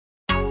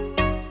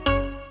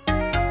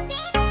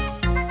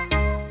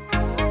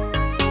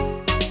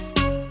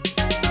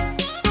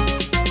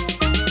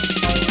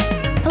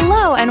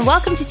and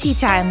welcome to Tea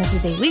Time. This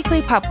is a weekly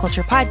pop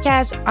culture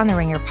podcast on the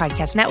Ringer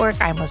Podcast Network.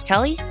 I'm Liz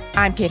Kelly.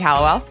 I'm Kate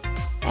Hallowell.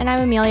 And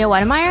I'm Amelia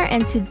Wedemeyer,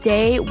 and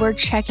today we're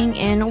checking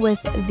in with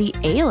the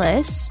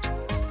A-list,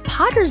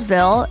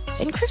 Pottersville,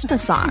 and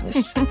Christmas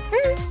songs.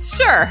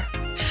 Sure.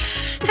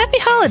 Happy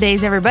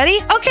holidays, everybody.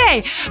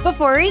 Okay,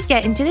 before we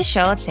get into the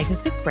show, let's take a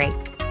quick break.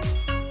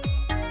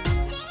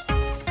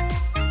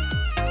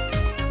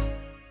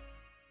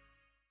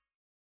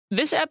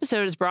 This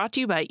episode is brought to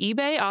you by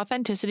eBay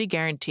Authenticity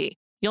Guarantee.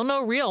 You'll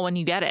know real when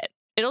you get it.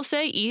 It'll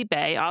say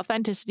eBay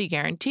Authenticity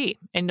Guarantee,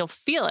 and you'll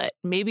feel it.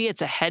 Maybe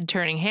it's a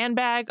head-turning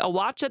handbag, a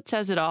watch that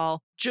says it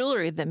all,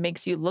 jewelry that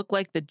makes you look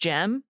like the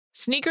gem.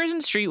 Sneakers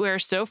and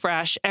streetwear so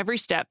fresh, every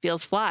step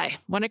feels fly.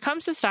 When it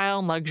comes to style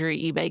and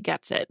luxury, eBay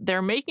gets it.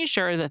 They're making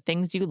sure the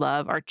things you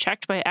love are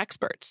checked by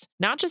experts.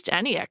 Not just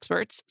any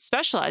experts,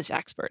 specialized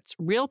experts,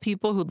 real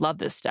people who love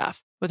this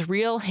stuff, with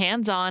real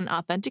hands-on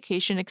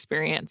authentication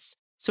experience.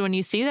 So when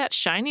you see that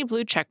shiny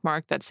blue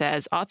checkmark that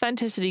says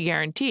Authenticity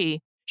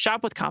Guarantee,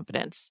 shop with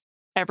confidence.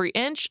 Every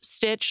inch,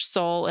 stitch,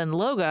 sole, and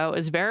logo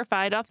is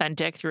verified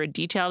authentic through a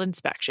detailed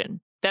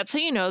inspection. That's how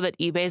you know that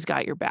eBay's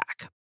got your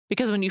back.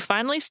 Because when you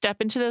finally step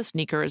into those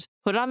sneakers,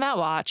 put on that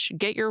watch,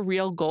 get your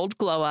real gold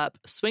glow up,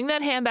 swing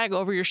that handbag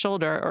over your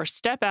shoulder, or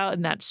step out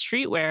in that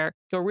streetwear,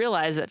 you'll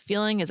realize that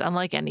feeling is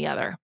unlike any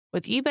other.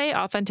 With eBay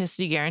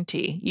Authenticity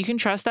Guarantee, you can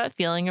trust that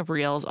feeling of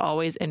real is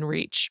always in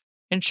reach.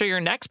 Ensure your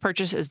next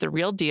purchase is the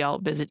real deal.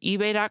 Visit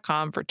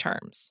ebay.com for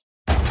terms.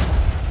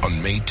 On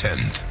May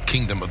 10th,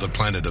 Kingdom of the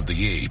Planet of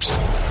the Apes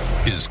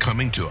is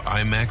coming to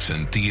IMAX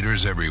and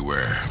theaters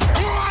everywhere.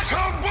 What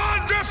a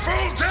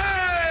wonderful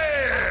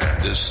day!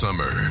 This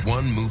summer,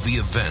 one movie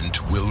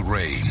event will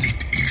reign.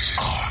 It is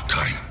our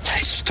time.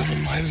 They stole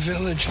my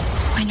village.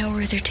 I know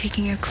where they're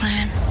taking your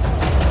clan.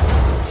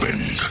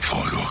 Bend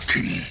for your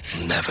king.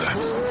 Never.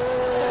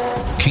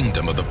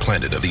 Kingdom of the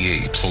Planet of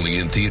the Apes. Only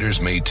in theaters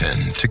May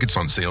 10th. Tickets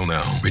on sale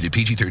now. Rated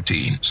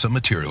PG-13. Some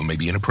material may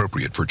be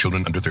inappropriate for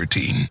children under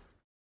 13.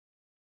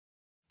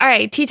 All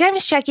right, Tea Time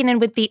is checking in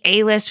with the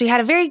A-list. We had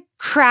a very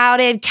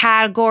crowded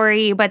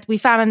category, but we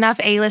found enough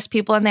A-list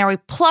people in there. We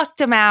plucked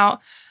them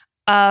out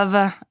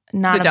of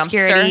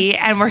non-obscurity,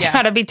 and we're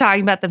going to be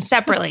talking about them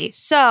separately.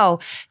 So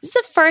this is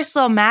the first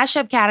little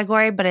mashup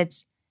category, but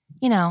it's,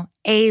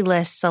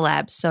 A-list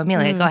celebs. So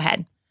Amelia, go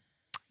ahead.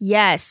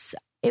 Yes.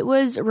 It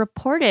was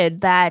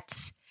reported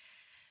that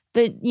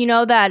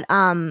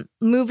that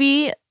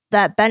movie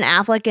that Ben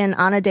Affleck and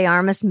Ana de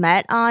Armas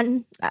met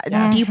on,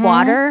 Deep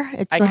Water.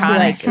 It's supposed to be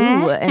like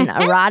an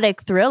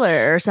erotic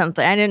thriller or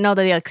something. I didn't know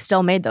that they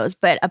still made those,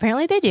 but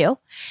apparently they do.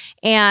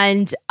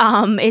 And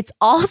it's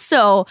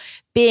also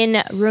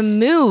been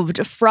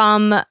removed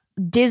from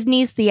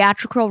Disney's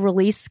theatrical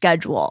release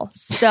schedule.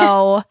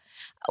 So.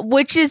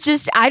 Which is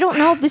just, I don't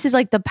know if this is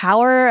like the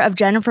power of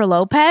Jennifer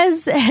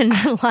Lopez, and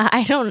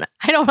I don't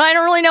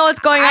really know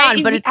what's going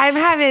on. But I'm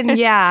having,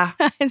 that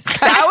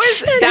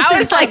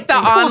was like the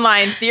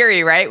online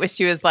theory, right? Where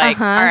she was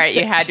like, "All right,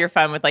 you had your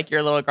fun with like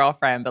your little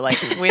girlfriend, but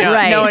like we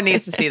don't, no one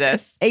needs to see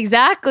this."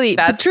 Exactly,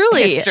 that's but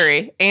truly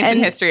history,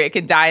 ancient history. It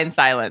could die in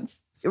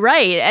silence,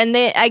 right? And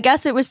I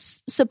guess it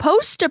was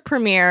supposed to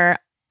premiere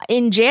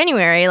in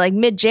January, like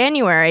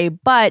mid-January,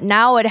 but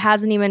now it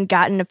hasn't even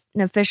gotten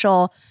an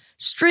official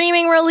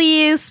streaming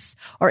release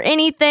or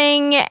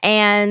anything.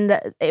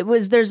 And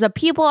there's a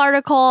People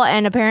article,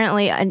 and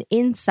apparently an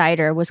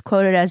insider was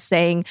quoted as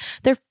saying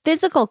their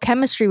physical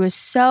chemistry was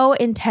so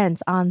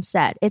intense on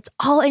set. It's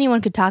all anyone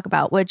could talk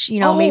about, which,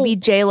 maybe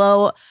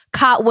J-Lo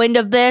caught wind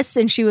of this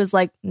and she was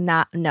like,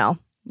 no,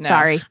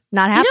 sorry,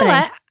 not happening. You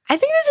know what? I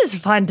think this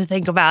is fun to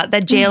think about,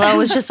 that J-Lo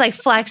was just like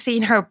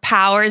flexing her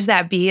powers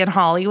that be in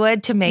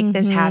Hollywood to make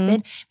this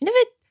happen.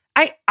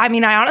 I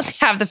mean, I honestly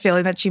have the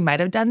feeling that she might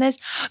have done this,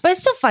 but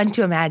it's still fun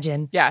to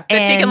imagine. Yeah,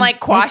 that she can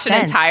like quash an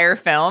entire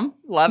film.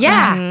 Love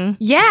that.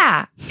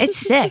 Yeah, it's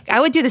sick.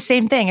 I would do the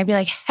same thing. I'd be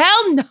like,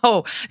 hell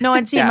no. No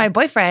one's seeing my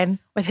boyfriend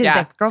with his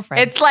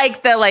girlfriend. It's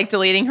like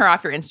deleting her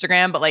off your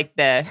Instagram, but like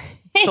the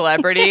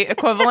celebrity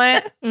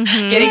equivalent.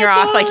 Getting her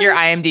off like your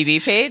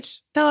IMDb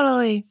page.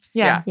 Totally.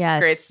 Yeah. Yes.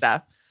 Great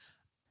stuff.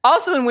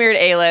 Also in weird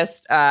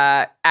A-list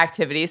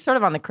activities, sort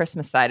of on the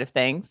Christmas side of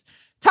things,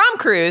 Tom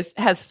Cruise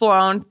has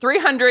flown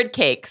 300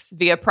 cakes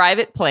via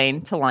private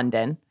plane to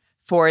London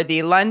for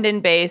the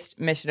London-based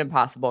Mission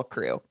Impossible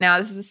crew. Now,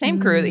 this is the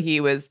same crew that he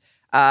was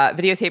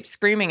videotaped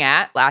screaming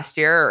at last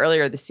year or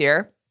earlier this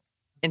year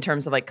in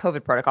terms of like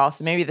COVID protocol.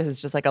 So maybe this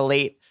is just like a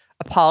late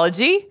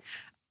apology.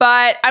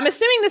 But I'm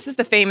assuming this is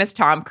the famous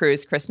Tom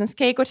Cruise Christmas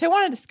cake, which I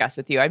want to discuss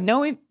with you. I know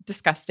we've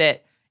discussed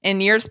it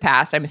in years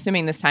past. I'm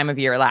assuming this time of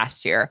year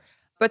last year.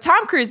 But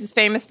Tom Cruise is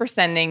famous for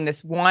sending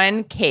this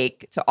one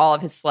cake to all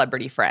of his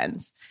celebrity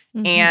friends.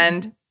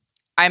 And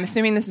I'm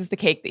assuming this is the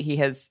cake that he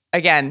has,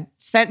 again,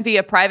 sent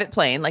via private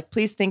plane. Like,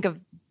 please think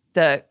of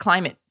the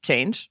climate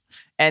change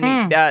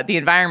and the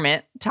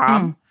environment,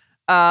 Tom.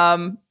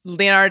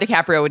 Leonardo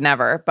DiCaprio would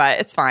never, but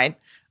it's fine.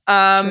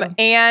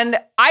 And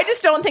I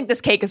just don't think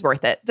this cake is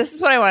worth it. This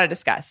is what I want to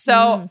discuss.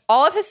 So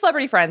all of his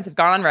celebrity friends have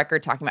gone on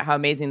record talking about how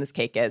amazing this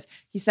cake is.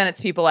 He sent it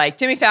to people like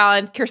Jimmy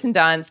Fallon, Kirsten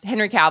Dunst,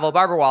 Henry Cavill,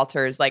 Barbara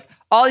Walters. Like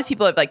all these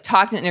people have like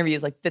talked in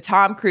interviews like the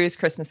Tom Cruise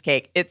Christmas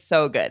cake. It's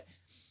so good.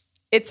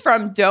 It's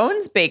from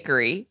Doan's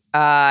Bakery,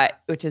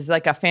 which is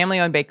like a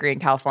family-owned bakery in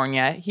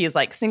California. He is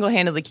like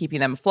single-handedly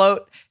keeping them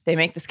afloat. They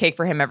make this cake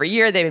for him every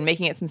year. They've been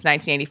making it since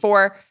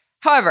 1984.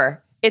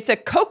 However, it's a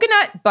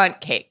coconut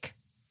bundt cake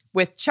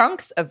with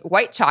chunks of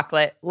white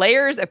chocolate,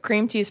 layers of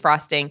cream cheese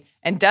frosting,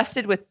 and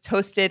dusted with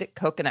toasted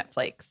coconut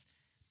flakes.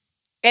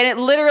 And it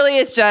literally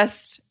is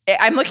just,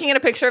 I'm looking at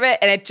a picture of it,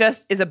 and it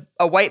just is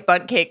a white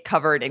bundt cake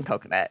covered in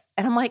coconut.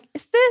 And I'm like,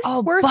 is this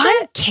worth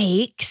bundt it?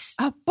 Cakes?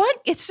 A bundt,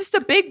 it's just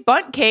a big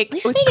bundt cake At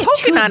least with make it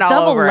coconut all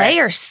double over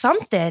layer it.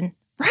 something.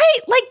 Right?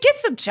 Like get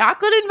some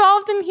chocolate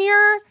involved in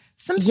here.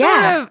 Some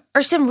sort of,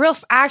 or some real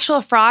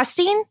actual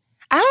frosting.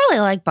 I don't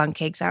really like bundt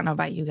cakes. I don't know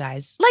about you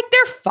guys. like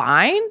they're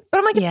fine. But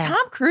I'm like, Yeah. if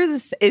Tom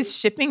Cruise is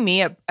shipping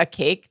me a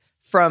cake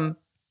from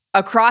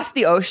across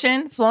the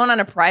ocean, flown on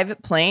a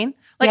private plane,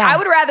 like Yeah. I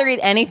would rather eat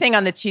anything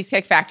on the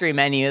Cheesecake Factory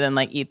menu than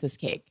like eat this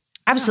cake.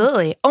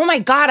 Absolutely. Oh my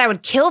God, I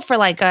would kill for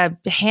like a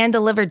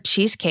hand-delivered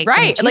cheesecake. from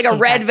the Right. Like a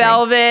Cheesecake red Factory.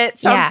 velvet,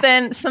 Yeah.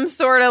 something, some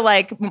sort of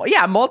like,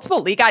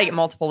 multiple, you gotta get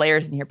multiple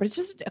layers in here, but it's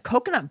just a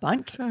coconut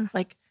bundt cake.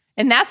 Like,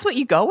 and that's what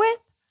you go with?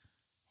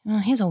 Oh,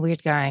 he's a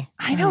weird guy.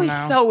 I know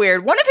he's so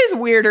weird. One of his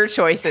weirder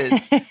choices,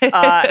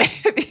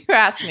 if you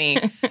ask me.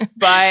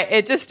 But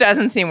it just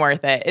doesn't seem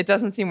worth it. It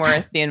doesn't seem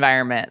worth the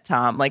environment,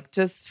 Tom. Like,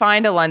 just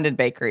find a London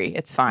bakery.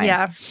 It's fine.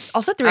 Yeah.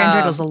 Also,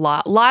 300 was a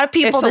lot. A lot of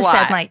people It's a that lot.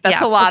 said like,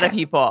 That's yeah, a lot okay. of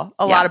people.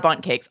 A lot of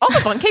bundt cakes.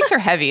 Also, bundt cakes are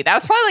heavy. That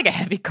was probably like a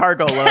heavy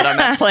cargo load on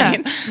that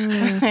plane.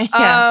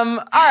 Yeah.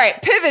 All right,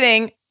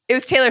 pivoting. It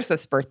was Taylor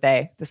Swift's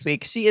birthday this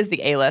week. She is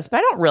the A-list, but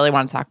I don't really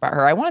want to talk about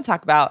her. I want to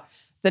talk about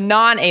the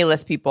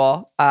non-A-list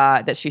people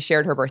that she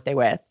shared her birthday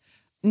with,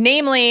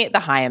 namely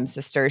the Haim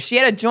sisters. She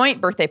had a joint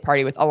birthday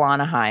party with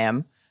Alana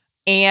Haim,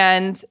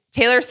 and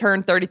Taylor's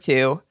turned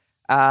 32.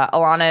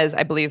 Alana is,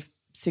 I believe,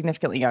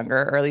 significantly younger,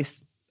 or at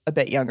least a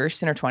bit younger.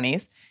 She's in her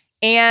 20s.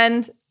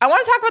 And I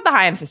want to talk about the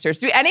Haim sisters.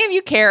 Do any of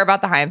you care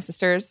about the Haim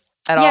sisters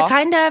at all? Yeah,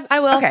 kind of.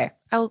 I will. Okay.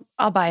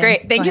 I'll buy it.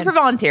 Great. Thank you for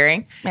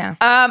volunteering. Yeah.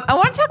 I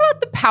want to talk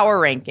about the power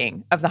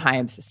ranking of the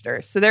Haim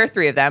sisters. So there are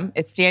three of them.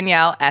 It's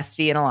Danielle,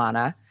 Esty, and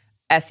Alana.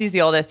 Esty's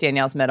the oldest,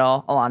 Danielle's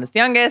middle, Alana's the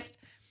youngest.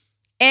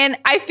 And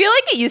I feel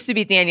like it used to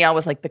be Danielle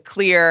was like the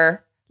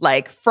clear,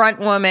 like front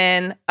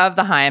woman of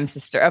the Haim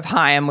of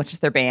Haim, which is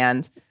their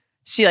band.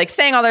 She like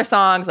sang all their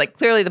songs, like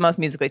clearly the most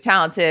musically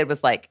talented,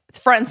 was like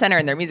front and center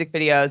in their music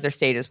videos, their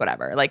stages,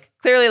 whatever. Like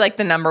clearly like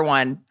the number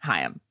one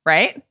Haim,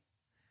 right?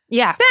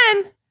 Yeah.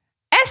 Then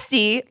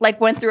Esty like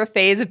went through a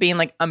phase of being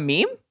like a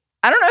meme.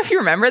 I don't know if you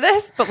remember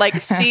this, but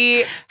like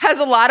she has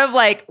a lot of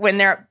like when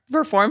they're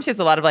performed, she has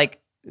a lot of like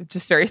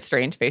just very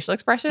strange facial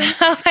expressions.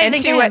 And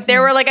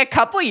there were like a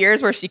couple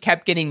years where she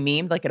kept getting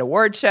memed like at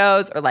award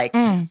shows or like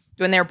when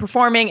they were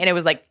performing, and it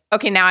was like,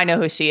 okay, now I know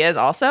who she is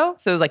also.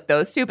 So it was like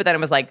those two, but then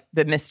it was like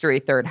the mystery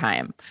third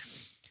Haim.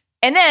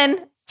 And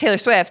then Taylor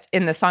Swift,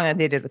 in the song that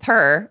they did with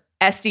her,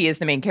 Esty is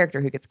the main character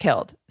who gets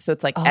killed. So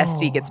it's like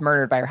Esty gets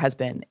murdered by her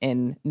husband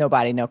in No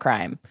Body, No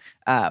Crime,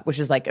 which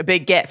is like a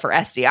big get for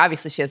Esty.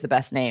 Obviously, she has the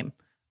best name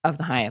of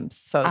the Haims.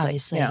 So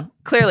it's like,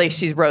 clearly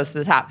she rose to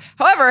the top.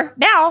 However,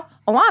 now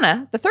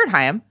Alana, the third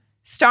Haim,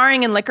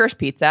 starring in Licorice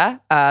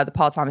Pizza, the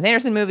Paul Thomas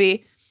Anderson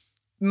movie,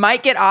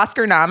 might get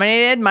Oscar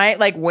nominated, might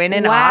like win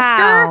an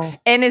Oscar,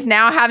 and is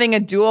now having a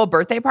dual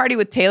birthday party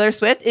with Taylor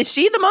Swift. Is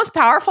she the most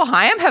powerful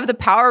Haim? Have the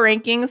power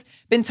rankings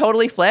been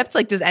totally flipped?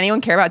 Like, does anyone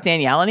care about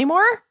Danielle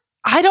anymore?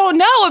 I don't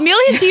know.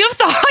 Amelia, do you have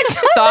thoughts?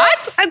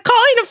 Thoughts? I'm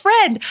calling a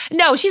friend.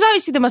 No, she's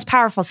obviously the most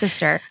powerful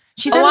sister.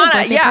 She's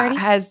Alana,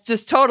 has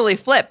just totally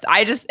flipped.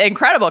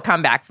 Incredible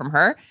comeback from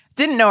her.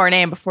 Didn't know her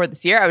name before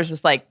this year. I was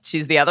just like,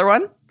 she's the other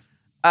one.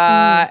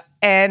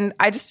 And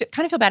I just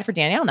kind of feel bad for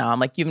Danielle now. I'm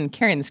like, you've been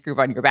carrying this group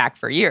on your back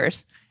for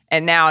years,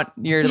 and now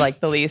you're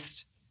like the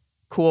least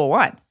cool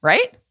one,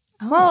 right?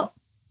 Well,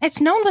 it's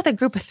known with a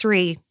group of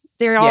three.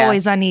 They're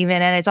always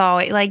uneven, and it's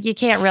always like you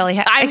can't really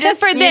have, except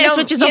for this,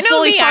 which is a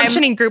fully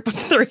functioning group of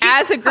three.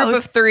 As a group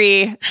of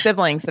three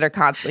siblings that are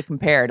constantly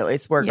compared, at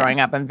least we're growing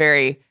up, I'm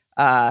very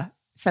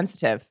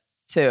sensitive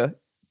to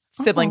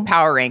sibling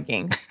power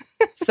rankings.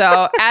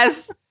 So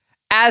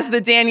as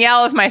the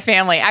Danielle of my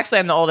family, actually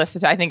I'm the oldest,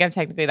 so I think I'm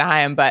technically the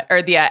Haim,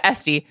 or the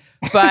Esty,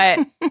 but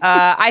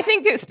I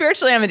think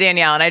spiritually I'm a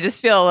Danielle, and I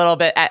just feel a little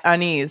bit at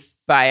unease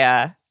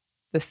by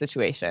this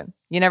situation.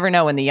 You never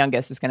know when the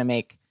youngest is going to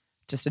make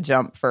just a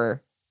jump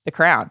for the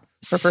crown.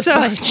 For first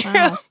place. True.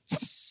 Wow.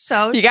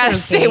 So you got to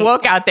stay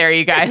woke out there,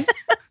 you guys.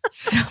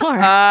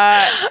 Sure.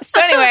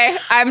 So anyway,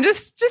 I'm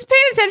just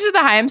paying attention to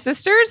the Haim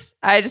sisters.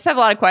 I just have a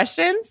lot of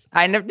questions.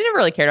 I never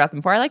really cared about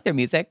them before. I like their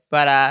music,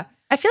 but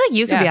I feel like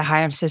you could be a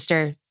Haim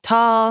sister.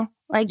 Tall,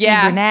 like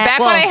brunette. Back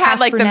when I had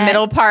like brunette. the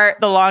middle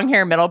part, the long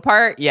hair middle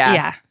part.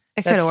 Yeah.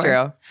 It could have worked.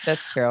 True.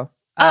 That's true.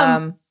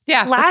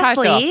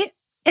 Lastly,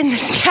 in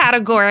this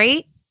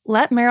category,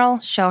 let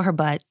Meryl show her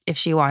butt if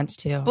she wants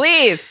to.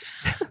 Please.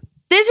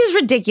 This is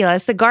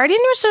ridiculous. The Guardian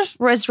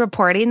was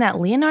reporting that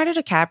Leonardo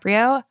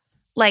DiCaprio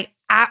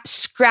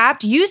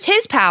used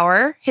his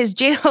power, his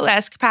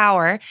J-Lo-esque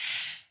power,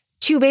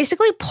 to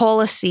basically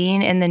pull a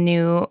scene in the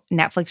new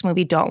Netflix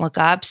movie Don't Look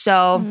Up.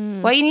 So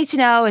what you need to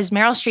know is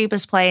Meryl Streep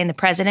is playing the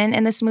president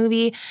in this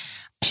movie.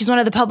 She's one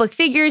of the public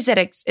figures that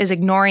is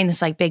ignoring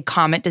this like big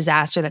comet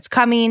disaster that's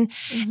coming.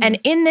 And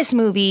in this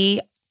movie,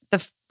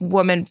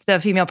 the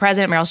female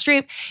president, Meryl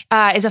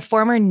Streep, is a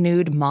former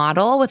nude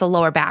model with a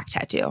lower back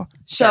tattoo.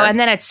 So, and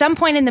then at some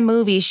point in the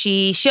movie,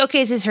 she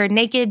showcases her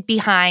naked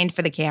behind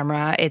for the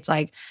camera. It's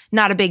like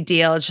not a big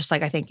deal. It's just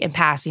like, I think in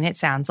passing, it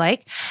sounds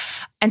like.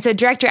 And so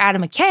director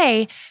Adam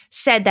McKay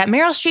said that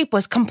Meryl Streep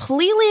was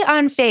completely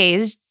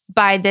unfazed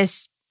by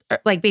this,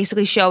 like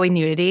basically showing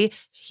nudity.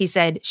 He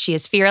said she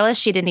is fearless.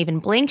 She didn't even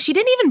blink. She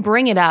didn't even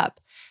bring it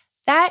up.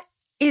 That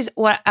is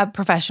what a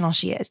professional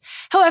she is.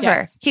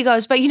 However, he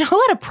goes, but you know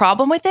who had a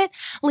problem with it?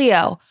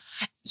 Leo.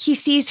 He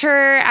sees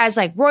her as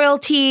like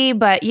royalty,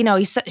 but you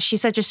know,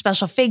 she's such a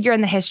special figure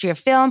in the history of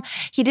film.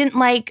 He didn't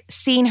like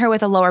seeing her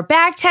with a lower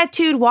back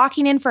tattooed,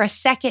 walking in for a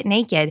second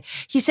naked.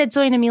 He said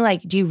something to me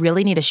like, do you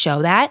really need to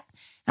show that?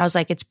 I was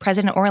like, it's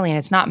President Orlean.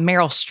 It's not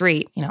Meryl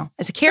Streep, you know,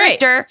 as a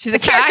character. Right. She's a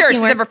character.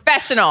 She's a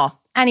professional.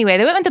 Anyway,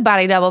 they went with the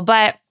body double,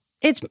 but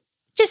it's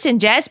just in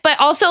jest,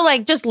 but also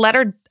like just let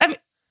her, I mean,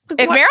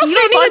 if Meryl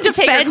Streep wants to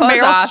take her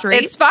clothes off,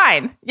 it's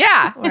fine.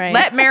 Yeah. Right.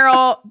 Let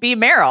Meryl be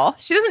Meryl.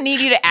 She doesn't need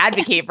you to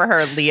advocate for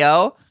her,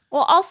 Leo.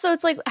 Well, also,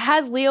 it's like,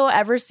 has Leo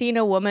ever seen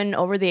a woman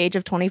over the age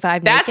of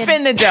 25 That's naked?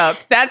 been the joke.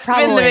 That's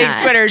been the big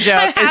Twitter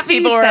joke. Is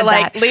people were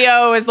like,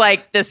 Leo is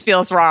like, this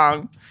feels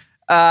wrong.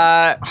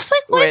 I was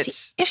like, what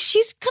is if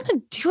she's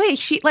gonna do it?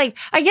 She like,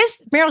 I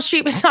guess Meryl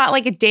Streep is not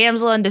like a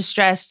damsel in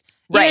distress.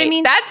 You know what I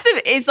mean?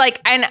 It's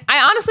like, and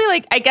I honestly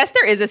like, I guess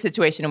there is a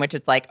situation in which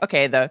it's like,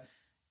 okay,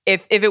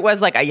 if it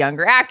was like a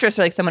younger actress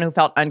or like someone who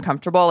felt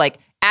uncomfortable, like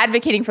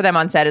advocating for them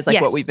on set is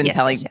like what we've been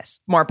telling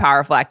more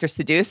powerful actors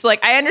to do. So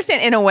like, I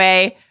understand in a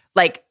way,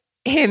 like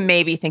him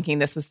maybe thinking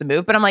this was the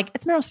move, but I'm like,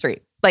 it's Meryl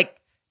Streep. Like,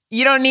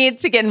 you don't need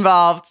to get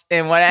involved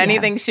in what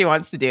anything she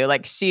wants to do.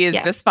 Like, she is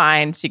just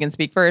fine. She can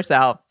speak for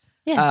herself.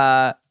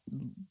 Yeah.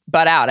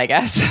 Butt out, I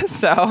guess.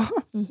 So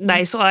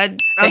nice one.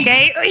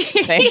 Okay.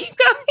 Thanks.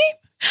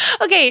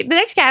 Okay. The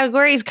next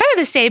category is kind of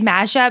the same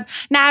mashup.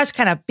 Now it's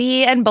kind of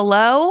B and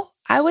below.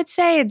 I would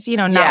say it's, you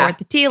know, not worth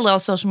the tea, a little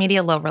social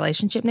media, a little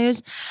relationship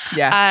news.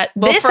 Yeah. A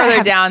little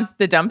further down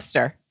the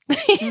dumpster.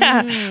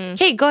 Yeah.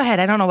 Kate, go ahead.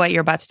 I don't know what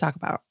you're about to talk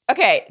about.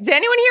 Okay. Did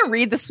anyone here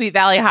read the Sweet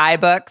Valley High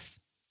books?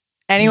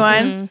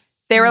 Anyone?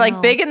 They were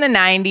like big in the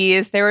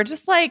 90s. They were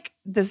just like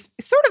this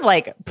sort of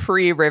like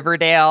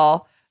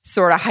pre-Riverdale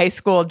sort of high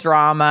school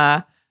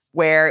drama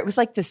where it was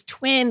like this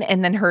twin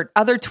and then her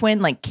other twin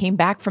like came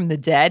back from the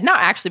dead. Not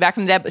actually back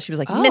from the dead, but she was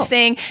like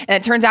missing.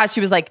 And it turns out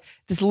she was like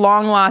this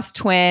long lost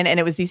twin. And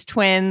it was these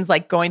twins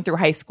like going through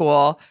high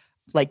school,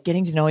 like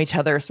getting to know each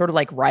other, sort of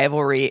like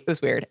rivalry. It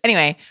was weird.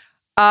 Anyway,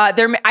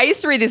 I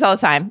used to read these all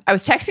the time. I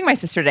was texting my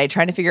sister today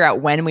trying to figure out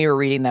when we were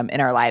reading them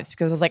in our lives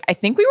because I was like, I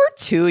think we were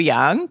too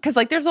young because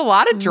like there's a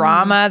lot of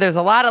drama. There's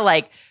a lot of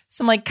like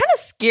some like kind of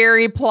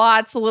scary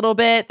plots a little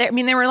bit. I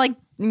mean, they were like,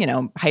 you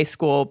know, high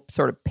school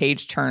sort of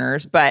page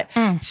turners, but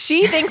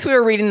she thinks we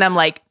were reading them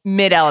like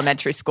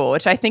mid-elementary school,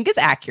 which I think is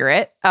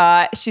accurate.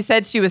 She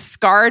said she was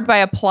scarred by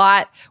a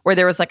plot where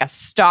there was like a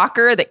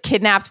stalker that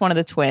kidnapped one of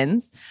the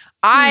twins.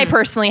 I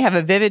personally have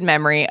a vivid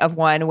memory of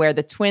one where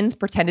the twins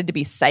pretended to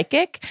be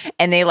psychic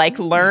and they like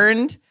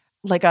learned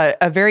like a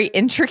very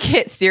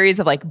intricate series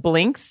of like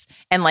blinks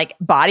and like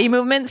body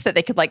movements that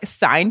they could like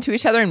sign to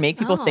each other and make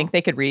people think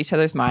they could read each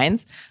other's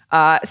minds.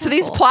 So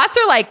these plots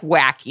are like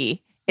wacky.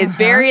 It's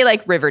very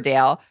like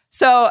Riverdale.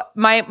 So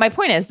my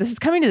point is this is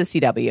coming to the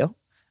CW.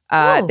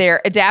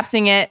 They're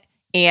adapting it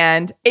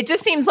and it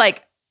just seems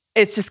like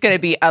it's just going to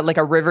be like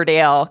a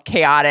Riverdale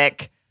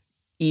chaotic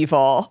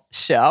evil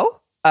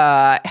show.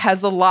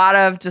 Has a lot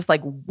of just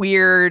like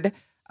weird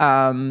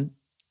potential.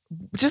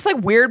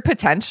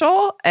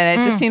 And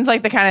it just seems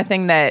like the kind of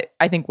thing that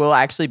I think will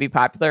actually be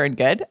popular and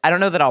good. I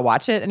don't know that I'll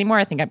watch it anymore.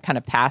 I think I'm kind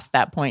of past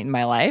that point in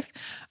my life,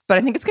 but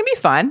I think it's going to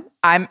be fun.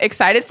 I'm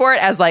excited for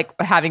it as like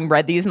having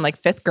read these in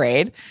like 5th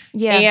grade.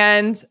 Yeah.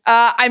 And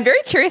I'm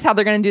very curious how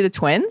they're going to do the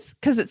twins.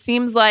 Cause it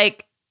seems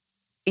like,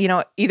 you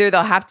know, either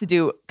they'll have to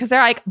do, cause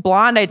they're like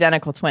blonde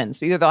identical twins.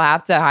 So either they'll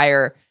have to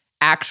hire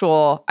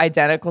actual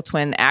identical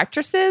twin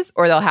actresses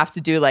or they'll have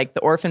to do like the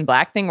Orphan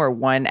Black thing where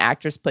one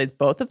actress plays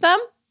both of them,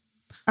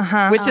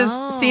 which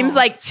seems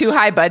like too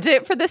high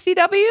budget for the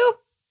CW.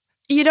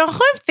 You know who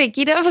I'm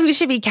thinking of who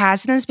should be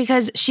casting this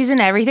because she's in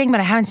everything, but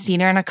I haven't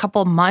seen her in a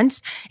couple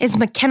months is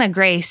McKenna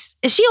Grace.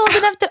 Is she old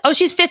enough to? Oh,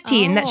 she's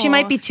 15. That she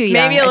might be too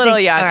young. Maybe a little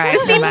young. Right,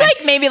 this seems like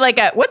maybe like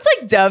what's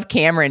like Dove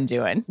Cameron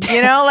doing?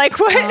 You know, like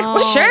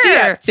what's she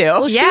up to?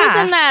 Well, she was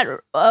in that.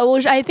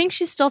 I think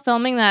she's still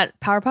filming that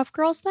Powerpuff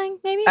Girls thing.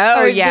 Maybe.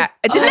 Oh yeah.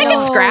 Didn't they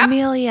get scrapped?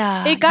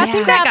 Amelia. It got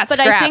scrapped, but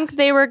I think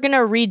they were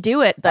gonna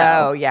redo it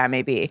though. Oh yeah,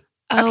 maybe.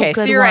 Okay,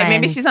 so you're right.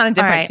 Maybe she's on a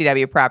different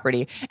CW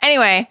property.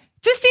 Anyway.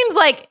 Just seems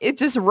like it's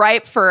just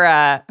ripe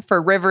for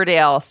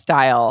Riverdale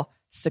style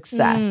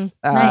success.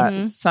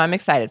 Nice. So I'm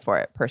excited for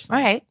it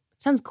personally. All right.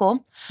 Sounds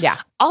cool. Yeah.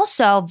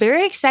 Also,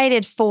 very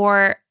excited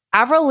for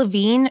Avril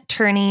Lavigne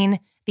turning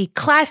the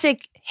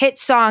classic hit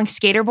song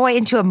Skater Boy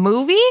into a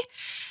movie.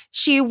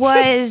 She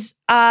was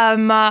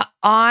on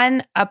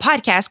a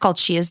podcast called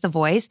She Is the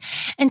Voice,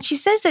 and she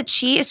says that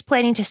she is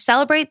planning to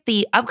celebrate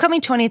the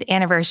upcoming 20th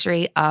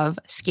anniversary of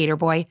Skater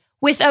Boy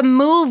with a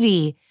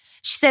movie.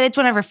 She said it's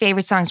one of her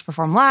favorite songs to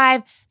perform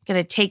live.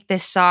 Going to take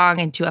this song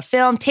into a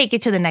film, take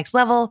it to the next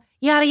level,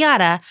 yada,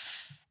 yada.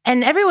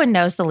 And everyone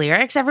knows the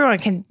lyrics. Everyone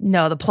can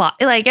know the plot.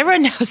 Like,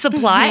 everyone knows the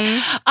plot.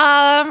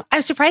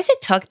 I'm surprised it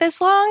took this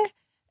long.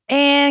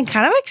 And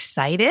kind of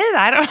excited.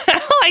 I don't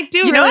know. I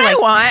do. You know really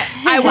what I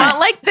want? I want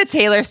like the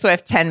Taylor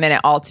Swift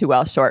 10-minute All Too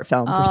Well short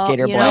film for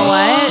Skater Boy. You know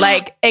what?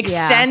 Like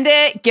extend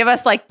it. Give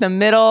us like the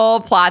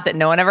middle plot that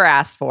no one ever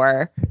asked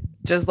for.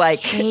 Just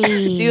like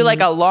do like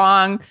a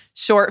long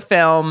short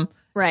film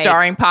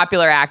starring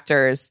popular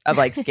actors of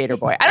like Skater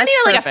Boy. I don't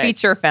need like a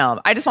feature film.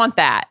 I just want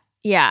that.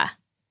 Yeah.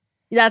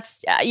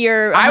 That's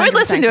you're. I would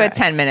listen to correct.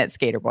 a 10-minute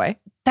Skater Boy.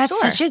 That's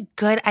such a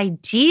good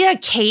idea,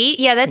 Kate.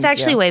 Yeah, that's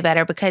actually way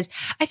better because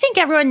I think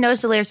everyone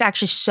knows the lyrics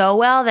actually so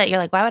well that you're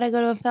like, why would I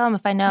go to a film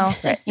if I know,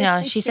 you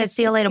know, she said,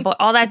 see you later, boy.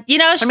 All that, you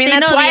know, I mean,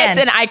 that's why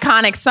it's an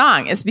iconic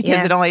song is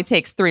because it only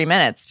takes 3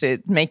 minutes to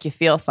make you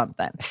feel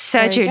something.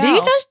 So true. Do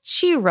you know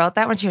she wrote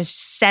that when she was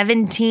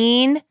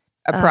 17?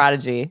 A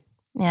prodigy.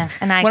 Yeah,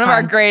 an icon. One of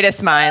our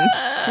greatest minds.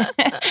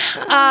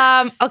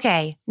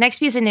 Okay, next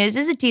piece of news.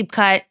 This is a deep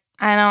cut.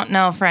 I don't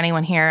know for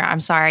anyone here. I'm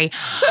sorry.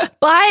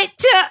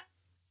 But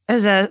it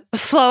was a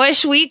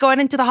slowish week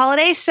going into the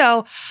holidays.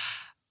 So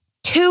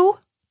 2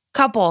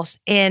 couples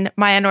in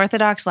my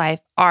unorthodox life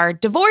are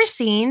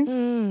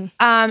divorcing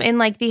in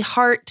like the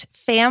Hart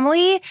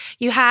family.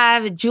 You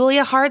have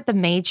Julia Hart, the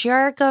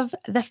matriarch of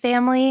the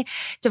family,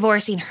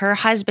 divorcing her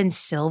husband,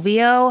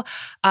 Silvio,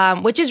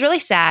 which is really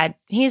sad.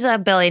 He's a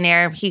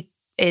billionaire. He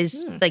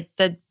is like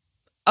the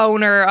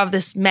owner of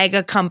this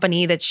mega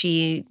company that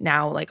she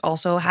now like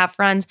also half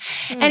runs.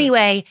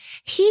 Anyway,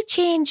 he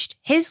changed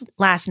his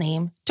last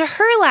name to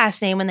her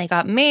last name when they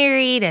got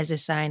married as a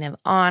sign of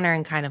honor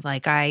and kind of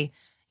like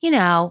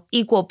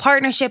equal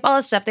partnership, all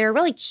this stuff. They were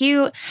really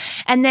cute.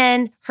 And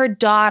then her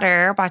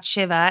daughter,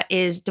 Bathsheba,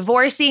 is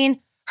divorcing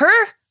her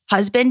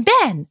husband,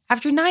 Ben,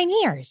 after 9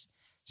 years.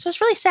 So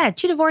it's really sad.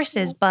 2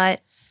 divorces,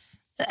 but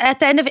at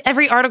the end of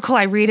every article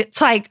I read,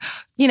 it's like,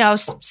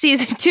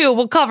 season 2,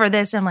 we'll cover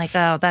this. I'm like,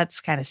 oh, that's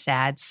kind of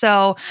sad.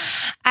 So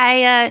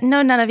I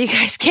know none of you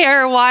guys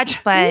care or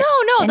watch, but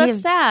no,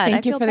 that's sad.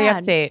 Thank you for the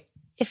update.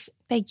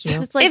 Thank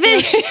you. It's like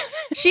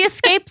she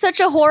escaped such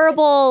a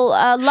horrible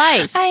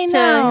life. I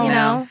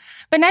know.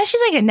 But now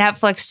she's like a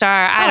Netflix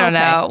star. I don't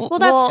know. Well,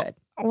 that's good.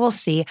 We'll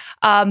see.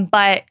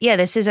 But yeah,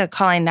 this is a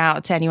calling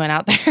out to anyone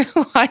out there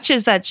who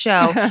watches that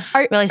show.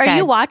 Really sad. Are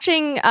you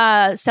watching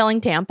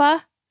Selling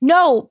Tampa?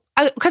 No,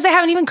 because I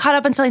haven't even caught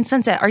up on Selling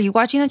Sunset. Are you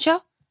watching that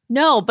show?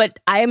 No, but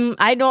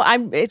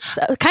it's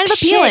kind of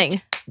appealing.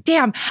 Shit.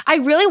 Damn, I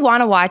really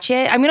want to watch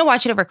it. I'm going to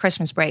watch it over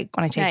Christmas break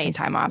when I take some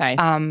time off.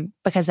 Nice.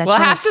 Because that's we'll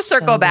have to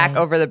circle back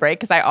over the break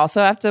because I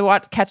also have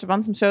to catch up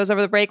on some shows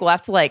over the break. We'll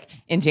have to like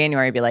in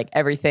January be like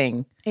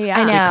everything I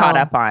know. we caught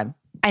up on.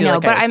 I know,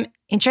 but I'm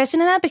interested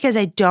in that because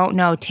I don't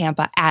know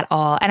Tampa at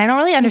all. And I don't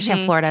really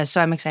understand Florida,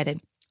 so I'm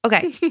excited.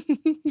 Okay.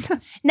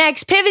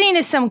 Next, pivoting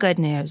to some good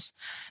news.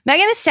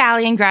 Megan Thee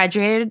Stallion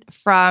graduated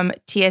from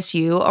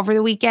TSU over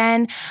the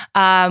weekend,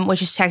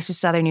 which is Texas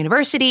Southern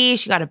University.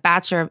 She got a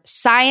Bachelor of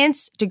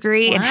Science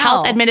degree in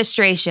Health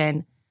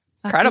Administration.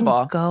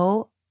 Incredible.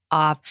 Go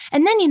off.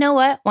 And then you know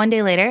what? One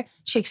day later,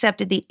 she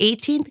accepted the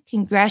 18th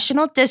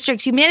Congressional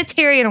District's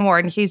Humanitarian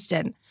Award in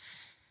Houston.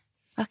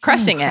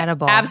 Crushing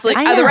incredible. It.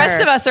 Absolutely. The rest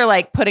of us are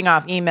like putting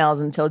off emails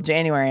until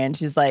January and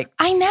she's like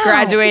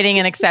graduating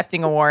and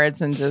accepting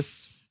awards and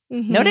just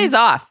no days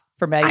off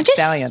for Megan Thee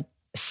Stallion.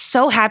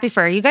 So happy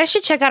for her. You guys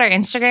should check out her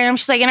Instagram.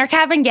 She's like in her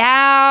cap and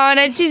gown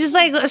and she's just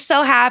like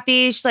so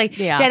happy. She's like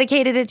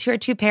dedicated it to her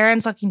 2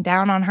 parents looking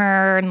down on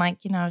her and like,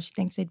 she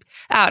thinks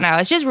I don't know.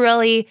 It's just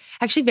really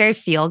actually very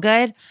feel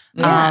good.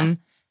 Yeah. For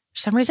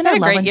some reason I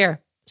love great when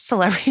year.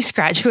 Celebrities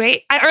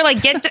graduate or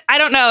like get to, I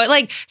don't know,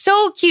 like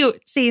so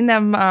cute seeing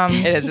them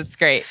it is, it's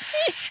great.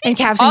 In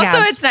caps and gowns.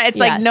 Also it's not, it's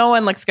like no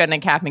one looks good in a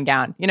cap and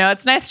gown.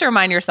 It's nice to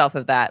remind yourself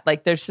of that.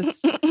 Like there's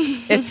just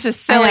it's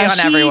just silly on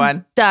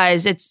everyone.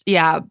 Does it's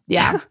yeah.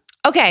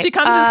 Okay. She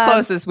comes as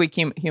close as we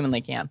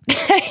humanly can.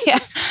 Yeah.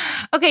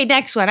 Okay,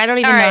 next one. I don't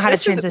even know how to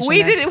transition.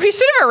 We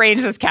should have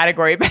arranged this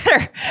category better.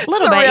 A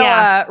little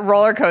bit,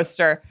 roller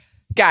coaster.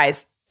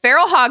 Guys,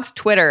 Feral Hogs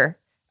Twitter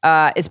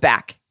is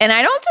back. And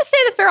I don't just say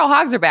the Feral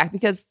Hogs are back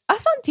because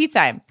us on Tea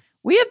Time,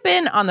 we have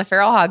been on the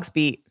Feral Hogs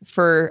beat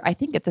for, I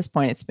think at this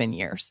point, it's been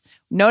years.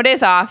 No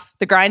days off.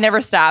 The grind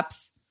never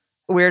stops.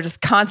 We're just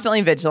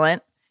constantly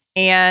vigilant.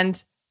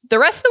 And the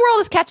rest of the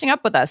world is catching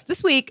up with us.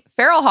 This week,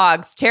 Feral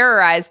Hogs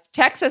terrorized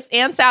Texas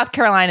and South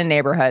Carolina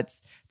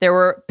neighborhoods. There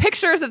were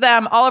pictures of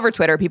them all over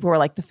Twitter. People were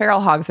like, the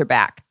Feral Hogs are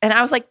back. And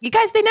I was like, you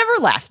guys, they never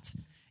left.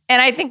 And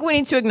I think we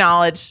need to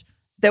acknowledge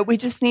that we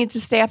just need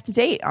to stay up to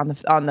date on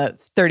the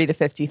 30 to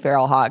 50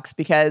 feral hogs,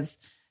 because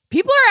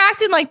people are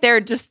acting like they're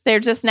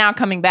just now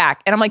coming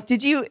back. And I'm like,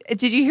 did you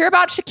hear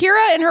about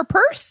Shakira and her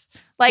purse?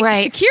 Like,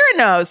 Shakira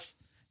knows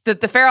that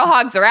the feral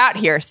hogs are out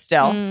here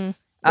still.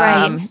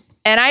 Right.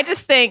 And I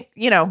just think,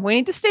 we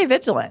need to stay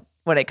vigilant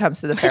when it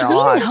comes to the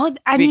feral hogs.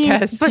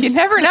 Because you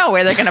never know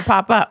where they're going to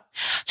pop up.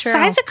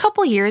 Besides a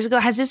couple years ago,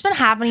 has this been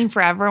happening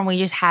forever and we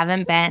just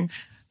haven't been,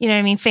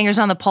 fingers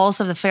on the pulse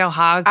of the feral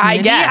hog community?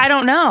 I guess. I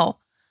don't know.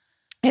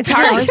 It's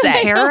hard to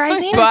say.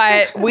 Terrorizing?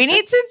 But we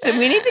need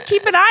to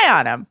keep an eye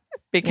on them,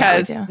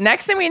 because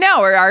next thing we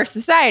know, our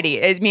society,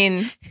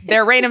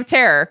 their reign of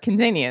terror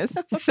continues.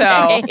 So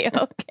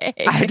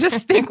I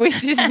just think we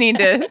just need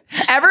to,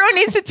 everyone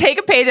needs to take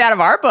a page out of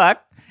our book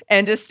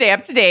and just stay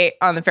up to date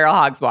on the Feral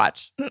Hogs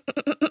Watch.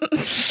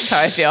 That's how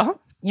I feel.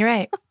 You're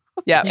right.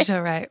 Yep. You're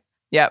so right.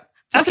 Yep.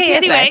 Just okay,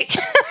 anyway.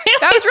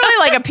 That was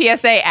really like a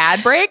PSA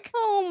ad break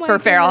for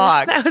Feral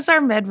Hogs. That was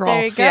our mid-roll.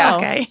 There you go.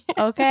 Yeah.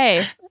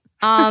 Okay.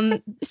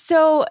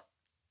 So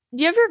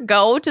do you ever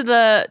go to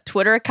the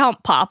Twitter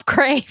account Pop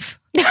Crave?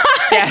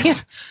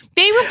 Yes.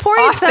 They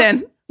reported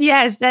Austin.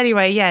 Yes.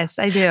 Anyway, yes,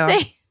 I do.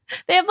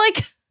 They have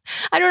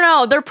I don't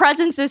know. Their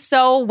presence is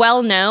so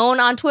well known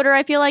on Twitter.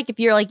 I feel like if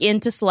you're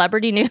into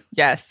celebrity news.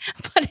 Yes.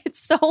 But it's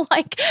so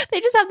they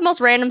just have the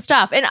most random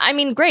stuff.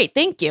 And great.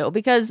 Thank you.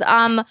 Because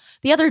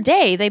the other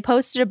day they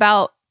posted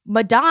about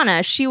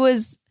Madonna.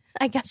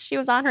 I guess she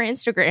was on her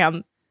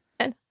Instagram.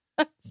 And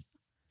Madonna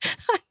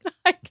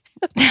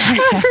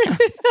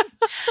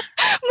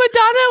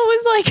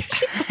was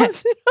she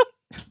posted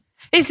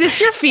Is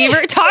this your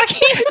favorite talking?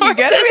 Or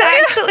is this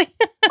actually?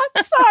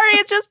 I'm sorry.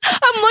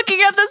 I'm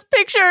looking at this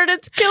picture and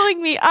it's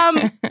killing me.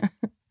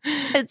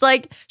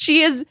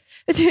 It's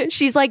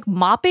she's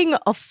mopping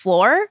a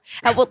floor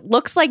at what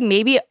looks like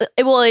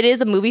it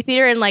is a movie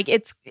theater, and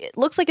it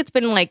looks like it's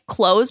been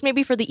closed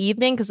maybe for the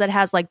evening because it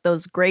has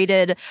those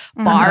grated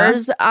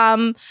bars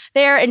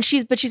there, and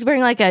she's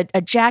wearing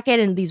a jacket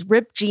and these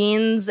ripped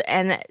jeans,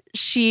 and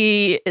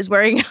she is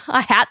wearing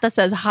a hat that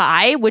says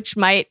hi, which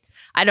might,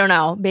 I don't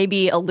know,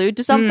 maybe allude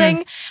to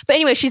something. But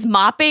anyway, she's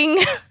mopping,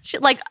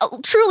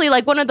 truly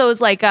one of those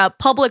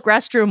public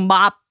restroom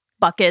mop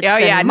buckets. Oh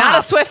yeah, not a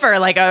Swiffer,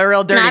 a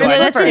real dirty one.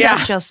 That's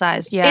industrial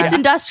size. Yeah, it's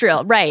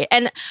industrial, right?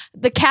 And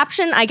the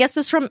caption, I guess,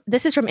 this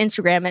is from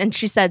Instagram, and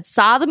she said,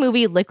 "Saw the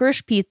movie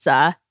Licorice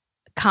Pizza,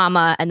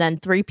 comma, and then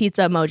 3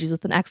 pizza emojis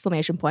with an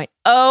exclamation point.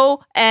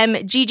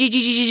 OMG.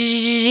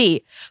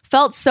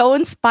 Felt so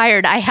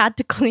inspired, I had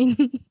to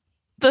clean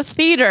the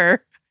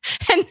theater."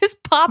 And this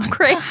Pop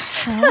Crave,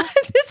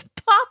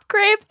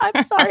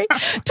 I'm sorry,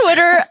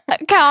 Twitter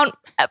account,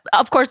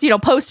 of course,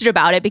 posted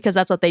about it because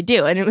that's what they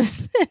do. And it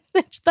was,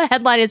 the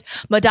headline is,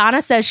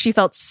 Madonna says she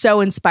felt so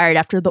inspired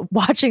after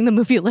watching the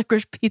movie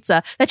Licorice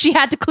Pizza that she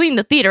had to clean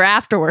the theater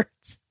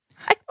afterwards.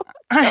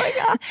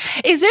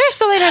 Is there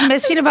something I'm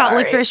missing about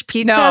Licorice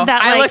Pizza? No,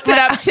 I looked it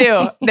up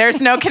too.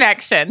 There's no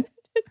connection.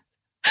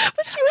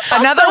 But she was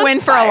another so win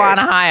inspired. for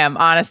Alana Hayim,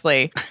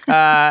 honestly.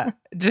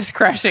 Just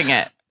crushing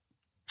it.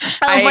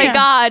 Oh my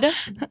God. Is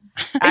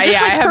this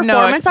I have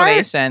no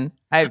explanation.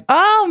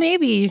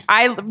 Maybe.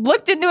 I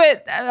looked into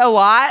it a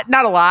lot,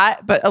 not a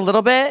lot, but a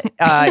little bit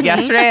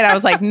yesterday, and I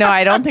was like, no,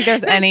 I don't think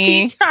there's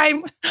any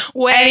time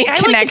way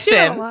any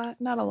connection.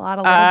 Not a lot.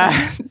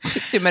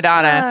 To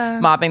Madonna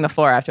mopping the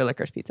floor after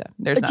Licorice Pizza.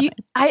 There's nothing.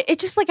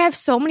 It's just I have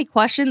so many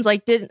questions.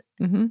 Did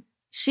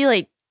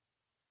she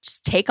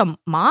just take a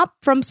mop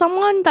from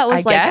someone that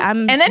was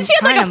and then she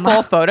had a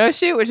full photo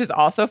shoot, which is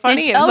also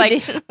funny. It was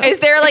is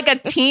there a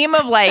team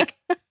of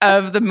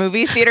of the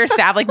movie theater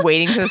staff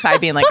waiting to the side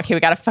being okay,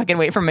 we gotta fucking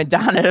wait for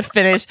Madonna to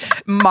finish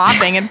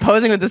mopping and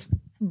posing with this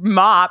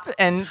mop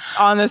and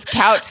on this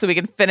couch so we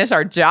can finish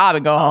our job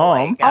and go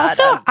home. God,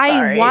 also,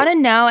 I want to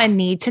know and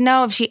need to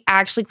know if she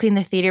actually cleaned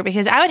the theater,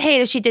 because I would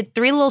hate if she did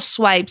 3 little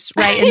swipes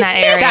right in that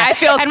area. That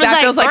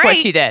feels like what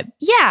she did.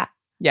 Yeah.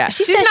 Yeah,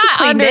 she's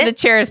not under the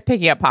chairs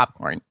picking up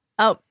popcorn.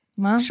 Oh,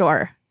 well,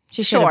 sure.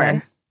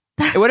 Sure.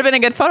 It would have been a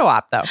good photo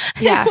op, though.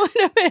 Yeah. But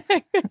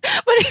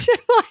it's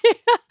just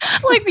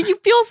you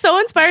feel so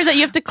inspired that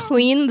you have to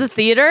clean the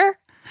theater.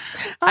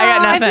 I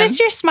got nothing. I missed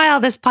your smile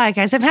this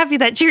podcast. I'm happy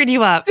that cheered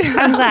you up.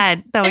 I'm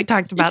glad that we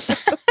talked about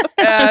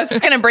that. It's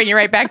going to bring you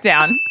right back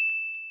down.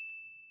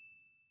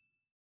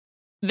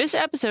 This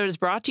episode is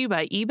brought to you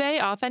by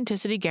eBay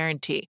Authenticity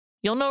Guarantee.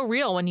 You'll know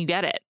real when you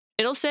get it.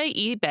 It'll say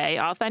eBay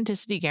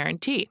Authenticity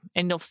Guarantee,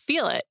 and you'll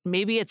feel it.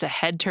 Maybe it's a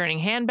head-turning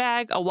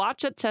handbag, a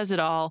watch that says it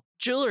all,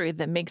 jewelry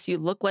that makes you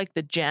look like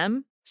the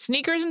gem.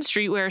 Sneakers and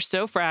streetwear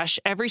so fresh,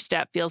 every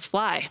step feels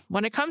fly.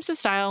 When it comes to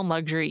style and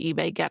luxury,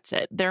 eBay gets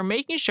it. They're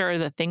making sure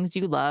the things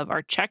you love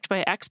are checked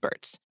by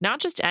experts.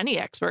 Not just any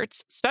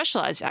experts,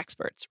 specialized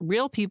experts,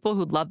 real people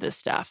who love this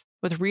stuff,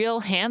 with real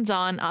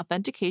hands-on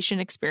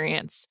authentication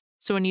experience.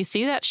 So when you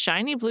see that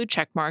shiny blue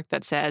checkmark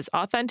that says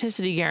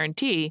Authenticity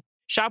Guarantee,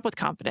 shop with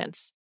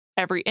confidence.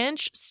 Every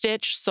inch,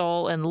 stitch,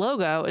 sole, and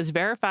logo is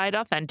verified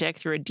authentic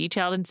through a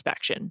detailed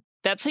inspection.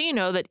 That's how you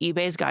know that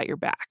eBay's got your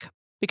back.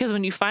 Because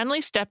when you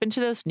finally step into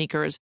those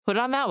sneakers, put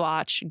on that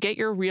watch, get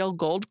your real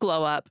gold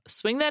glow up,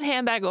 swing that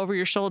handbag over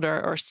your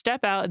shoulder, or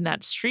step out in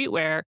that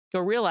streetwear,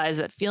 you'll realize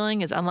that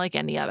feeling is unlike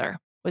any other.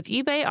 With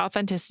eBay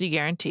Authenticity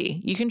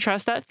Guarantee, you can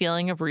trust that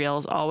feeling of real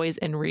is always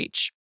in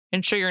reach.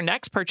 Ensure your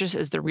next purchase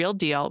is the real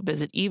deal.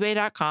 Visit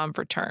ebay.com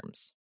for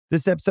terms.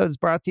 This episode is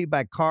brought to you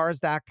by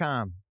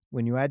Cars.com.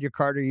 When you add your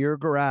car to your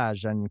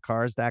garage on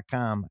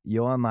Cars.com,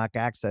 you'll unlock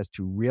access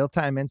to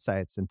real-time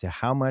insights into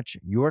how much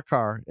your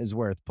car is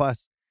worth.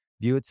 Plus,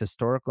 view its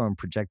historical and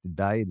projected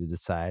value to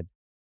decide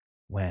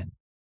when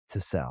to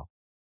sell.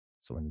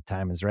 So when the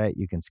time is right,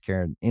 you can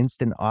secure an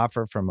instant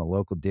offer from a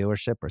local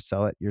dealership or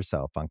sell it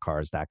yourself on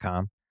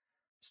Cars.com.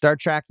 Start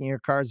tracking your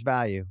car's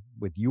value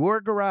with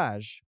your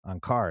garage on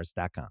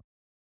Cars.com.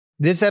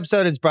 This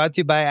episode is brought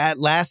to you by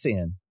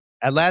Atlassian.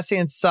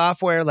 Atlassian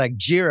software like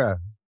Jira,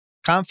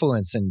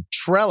 Confluence, and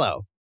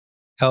Trello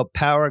help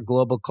power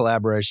global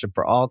collaboration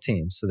for all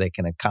teams so they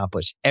can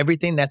accomplish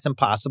everything that's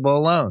impossible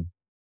alone.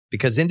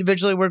 Because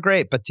individually we're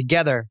great, but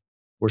together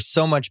we're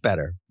so much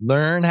better.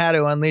 Learn how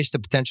to unleash the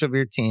potential of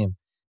your team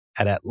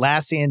at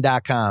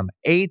Atlassian.com.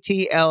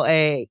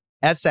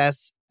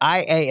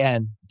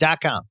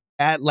 Atlassian.com.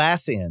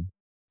 Atlassian.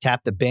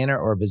 Tap the banner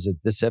or visit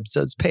this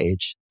episode's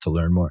page to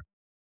learn more.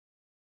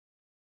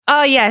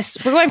 Oh, yes.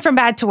 We're going from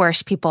bad to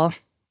worse, people.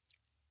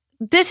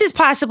 This is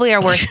possibly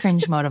our worst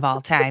cringe mode of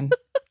all time.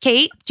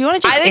 Kate, do you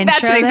want to just intro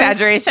that's an this?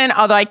 exaggeration,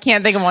 although I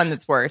can't think of one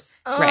that's worse.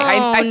 Right.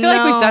 I feel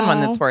like we've done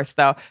one that's worse,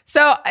 though.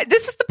 So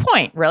this is the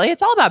point, really.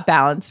 It's all about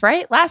balance,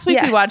 right? Last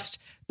week we watched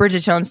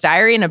Bridget Jones'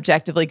 Diary, an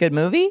objectively good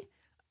movie.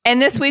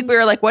 And this week we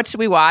were like, what should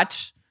we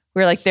watch?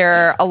 We were like, there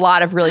are a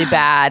lot of really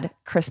bad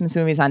Christmas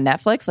movies on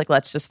Netflix. Like,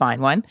 let's just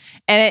find one.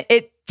 And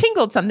it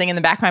tingled something in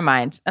the back of my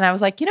mind. And I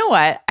was like, you know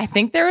what? I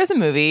think there was a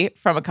movie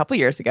from a couple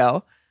years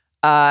ago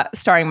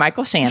starring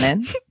Michael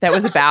Shannon that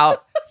was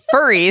about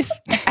furries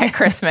at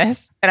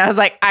Christmas. And I was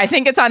like, I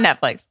think it's on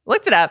Netflix.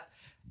 Looked it up.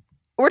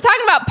 We're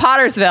talking about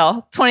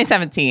Pottersville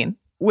 2017,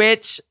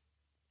 which,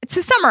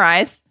 to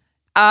summarize,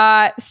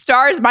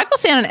 stars Michael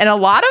Shannon and a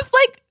lot of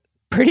like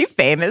pretty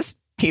famous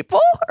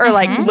people or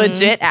like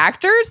legit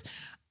actors.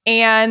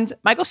 And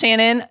Michael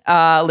Shannon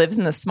lives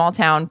in the small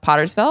town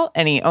Pottersville,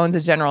 and he owns a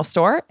general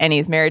store, and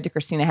he's married to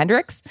Christina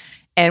Hendricks.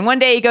 And one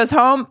day he goes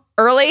home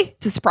early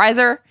to surprise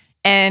her,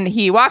 and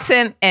he walks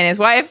in, and his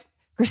wife,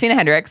 Christina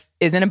Hendricks,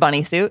 is in a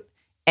bunny suit,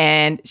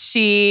 and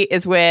she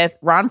is with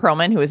Ron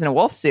Perlman, who is in a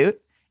wolf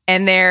suit,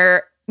 and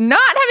they're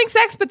not having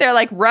sex, but they're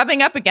like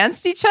rubbing up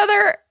against each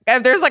other.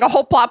 There's like a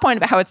whole plot point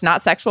about how it's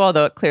not sexual,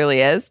 although it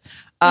clearly is.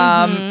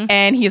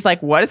 And he's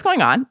like, what is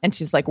going on? And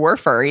she's like, we're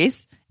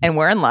furries, and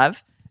we're in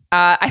love.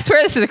 I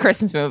swear this is a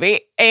Christmas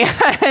movie. And he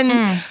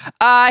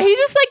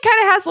just like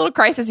kind of has a little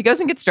crisis. He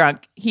goes and gets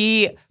drunk.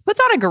 He puts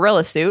on a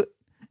gorilla suit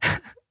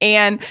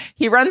and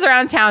he runs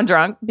around town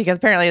drunk because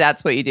apparently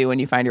that's what you do when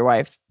you find out your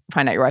wife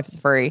is a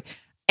furry.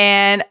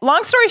 And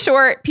long story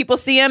short, people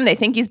see him. They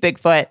think he's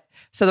Bigfoot.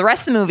 So the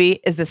rest of the movie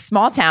is this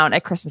small town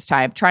at Christmas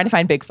time trying to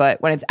find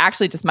Bigfoot when it's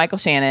actually just Michael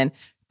Shannon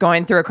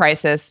going through a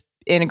crisis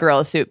in a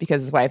gorilla suit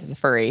because his wife is a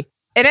furry.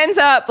 It ends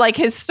up like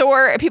his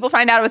store, people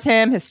find out it was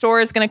him. His store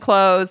is going to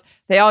close.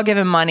 They all give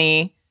him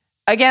money.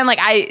 Again, like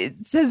it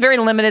has very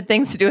limited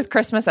things to do with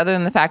Christmas other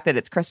than the fact that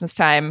it's Christmas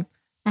time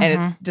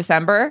and it's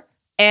December.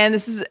 And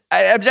this is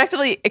an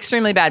objectively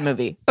extremely bad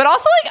movie, but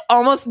also like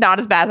almost not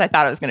as bad as I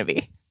thought it was going to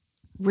be.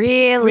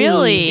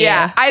 Really?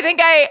 Yeah.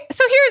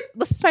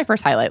 This is my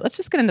first highlight. Let's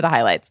just get into the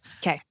highlights.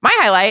 Okay. My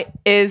highlight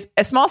is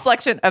a small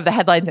selection of the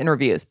headlines and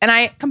reviews. And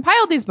I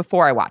compiled these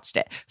before I watched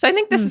it. So I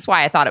think this is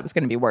why I thought it was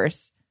going to be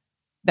worse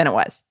than it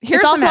was.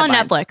 It's also on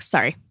Netflix.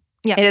 Sorry.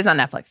 Yeah. It is on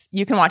Netflix.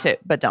 You can watch it,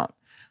 but don't.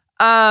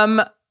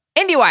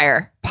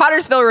 IndieWire,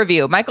 Pottersville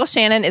review. Michael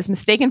Shannon is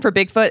mistaken for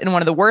Bigfoot in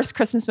one of the worst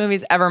Christmas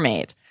movies ever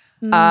made.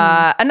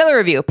 Another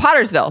review,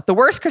 Pottersville, the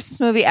worst Christmas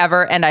movie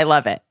ever, and I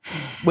love it.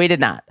 We did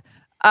not.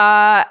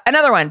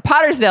 Another one,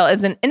 Pottersville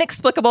is an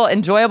inexplicable,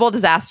 enjoyable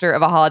disaster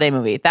of a holiday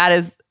movie. That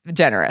is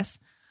generous.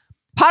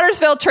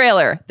 Pottersville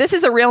trailer. This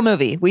is a real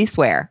movie. We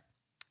swear.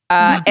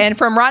 And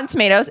from Rotten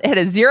Tomatoes, it had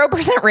a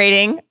 0%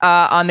 rating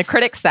on the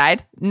critics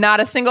side.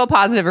 Not a single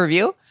positive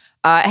review.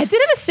 It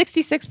did have a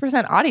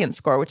 66% audience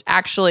score, which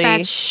actually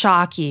that's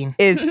shocking.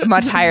 Is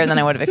much higher than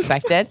I would have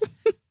expected.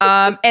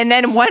 And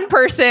then one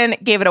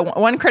critic gave it a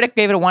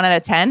 1 out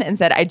of 10 and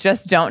said, I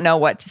just don't know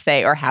what to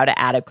say or how to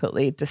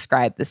adequately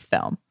describe this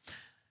film.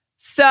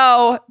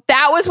 So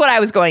that was what I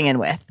was going in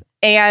with.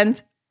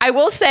 And I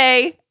will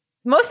say,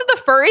 most of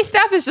the furry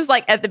stuff is just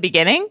like at the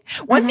beginning.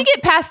 Once you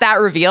get past that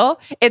reveal,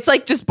 it's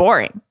like just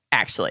boring,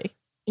 actually.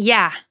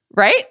 Yeah.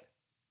 Right?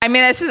 I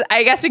mean,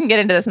 I guess we can get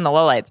into this in the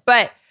lowlights,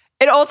 but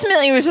it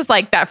ultimately was just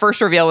like that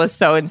first reveal was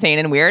so insane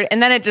and weird.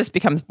 And then it just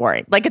becomes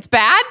boring. Like it's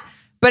bad,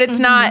 but it's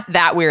not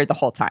that weird the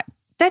whole time.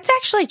 That's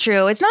actually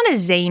true. It's not as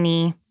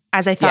zany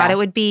as I thought it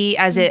would be,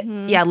 as it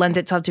lends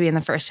itself to be in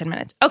the first 10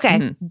 minutes.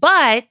 Okay.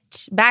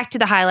 But back to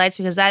the highlights,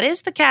 because that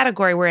is the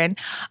category we're in.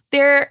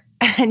 There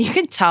And you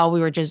can tell we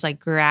were just like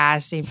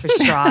grasping for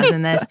straws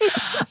in this.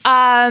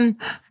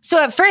 So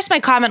at first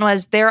my comment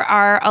was there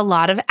are a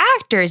lot of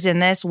actors in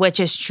this, which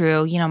is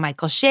true. You know,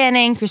 Michael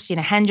Shannon,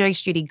 Christina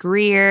Hendricks, Judy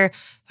Greer,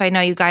 who I know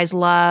you guys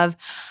love.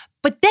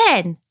 But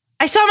then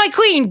I saw my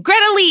queen,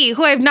 Greta Lee,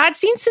 who I've not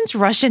seen since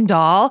Russian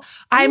Doll.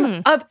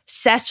 I'm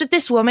obsessed with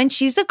this woman.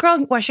 She's the girl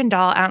in Russian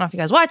Doll. I don't know if you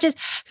guys watch this,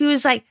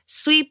 who's like,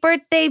 sweet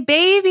birthday,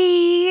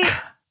 baby.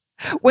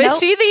 Was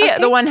she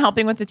the one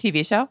helping with the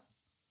TV show?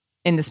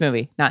 In this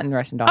movie, not in the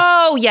Russian Doll.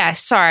 Oh,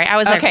 yes. Sorry. I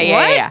was like, what?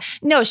 Yeah.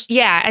 No,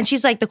 yeah. And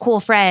she's like the cool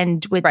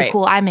friend with the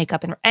cool eye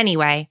makeup. And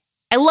anyway,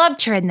 I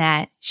loved her in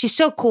that. She's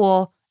so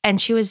cool.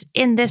 And she was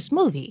in this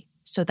movie.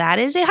 So that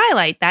is a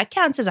highlight. That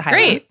counts as a highlight.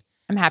 Great.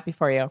 I'm happy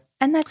for you.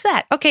 And that's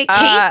that. Okay,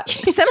 Kate.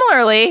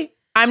 Similarly,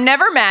 I'm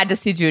never mad to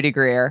see Judy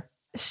Greer.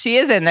 She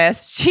is in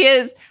this. She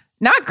is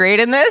not great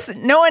in this.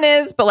 No one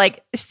is, but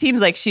like, it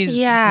seems like she's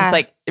just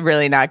like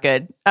really not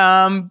good.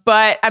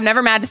 But I'm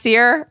never mad to see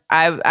her.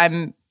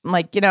 I'm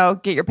like, you know,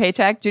 get your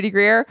paycheck, Judy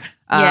Greer.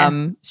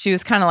 She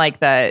was kind of like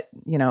the,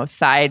 you know,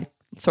 side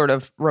sort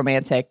of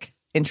romantic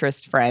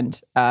interest friend.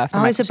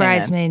 Always a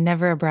bridesmaid,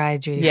 never a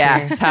bride, Judy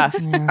Greer. Tough.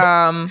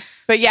 Yeah.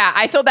 But yeah,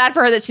 I feel bad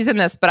for her that she's in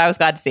this, but I was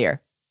glad to see her.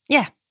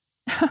 Yeah.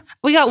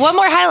 We got one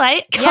more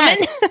highlight coming.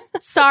 Yes.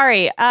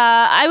 Sorry.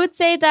 I would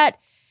say that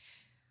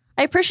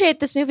I appreciate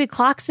this movie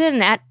clocks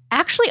in at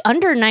actually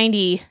under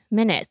 90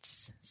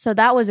 minutes. So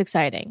that was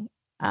exciting.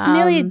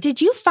 Amelia,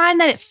 did you find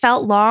that it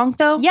felt long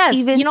though? Yes.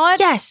 You know what?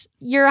 Yes.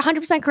 You're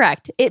 100%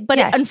 correct.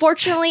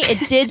 Unfortunately,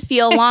 it did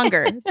feel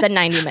longer than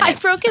 90 minutes. I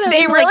broke it up.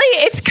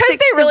 It's because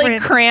they really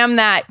cram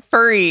that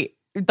furry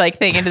like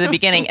thing into the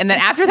beginning. And then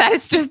after that,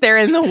 it's just they're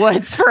in the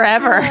woods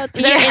forever.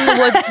 They're in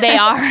the woods. They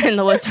are in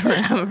the woods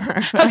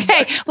forever.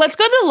 Okay. Let's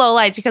go to the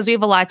lowlights because we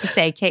have a lot to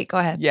say. Kate, go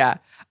ahead. Yeah.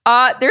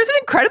 There's an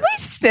incredibly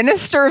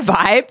sinister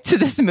vibe to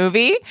this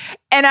movie.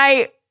 And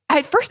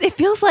at first, it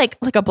feels like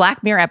a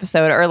Black Mirror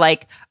episode or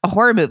like a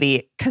horror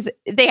movie because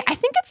I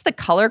think it's the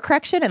color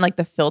correction and like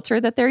the filter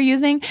that they're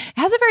using. It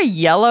has a very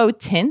yellow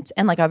tint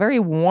and like a very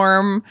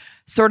warm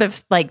sort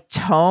of like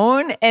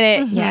tone.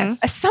 And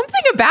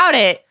something about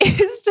it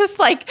is just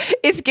like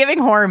it's giving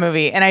horror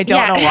movie, and I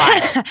don't know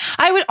why.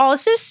 I would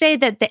also say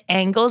that the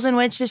angles in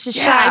which this is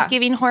shot is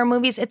giving horror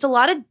movies. It's a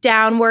lot of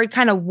downward,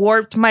 kind of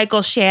warped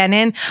Michael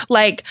Shannon,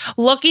 like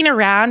looking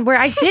around where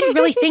I did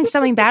really think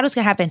something bad was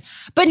going to happen,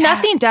 but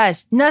nothing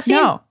does.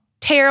 Nothing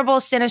terrible,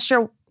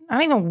 sinister,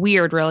 not even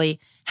weird really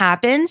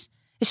happens.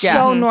 It's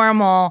so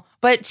normal,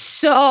 but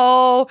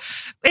so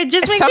it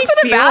just makes something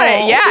me feel, about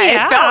it.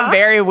 Yeah, it felt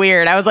very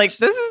weird. I was like,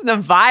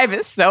 the vibe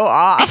is so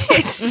off.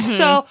 It's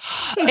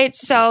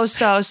so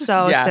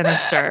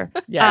sinister.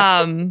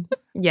 Yes.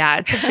 Yeah,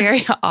 it's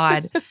very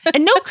odd.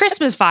 And no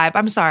Christmas vibe.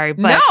 I'm sorry,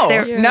 but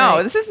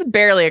this is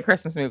barely a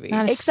Christmas movie.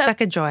 Not a speck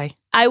of joy.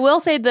 I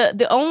will say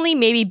the only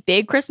maybe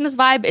big Christmas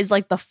vibe is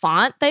like the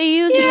font they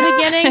use in the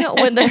beginning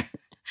when they're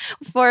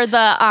for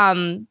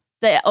the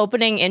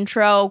opening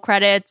intro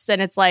credits,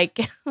 and it's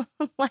like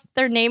like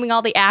they're naming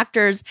all the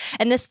actors,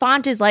 and this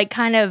font is like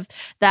kind of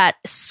that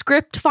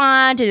script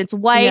font, and it's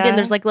white, and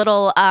there's like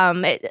little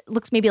it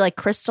looks maybe like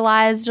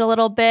crystallized a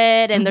little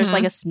bit, and there's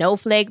like a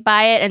snowflake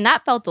by it, and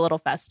that felt a little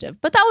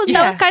festive. But that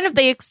was kind of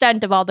the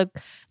extent of all the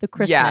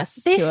Christmas.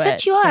 They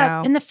set you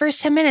up in the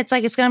first 10 minutes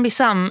like it's gonna be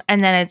something,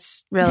 and then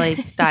it's really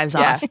dives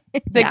off.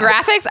 The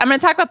graphics, I'm gonna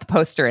talk about the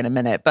poster in a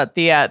minute, but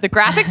the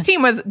graphics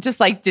team was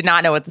just like did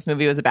not know what this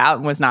movie was about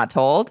and was not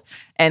told.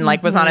 And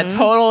like was on a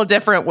total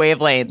different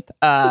wavelength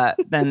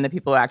than the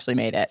people who actually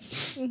made it.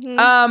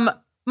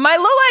 My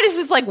low light is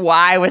just like,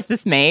 why was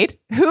this made?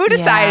 Who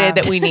decided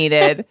that we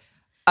needed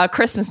a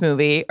Christmas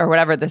movie or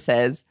whatever this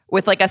is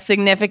with like a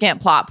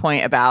significant plot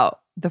point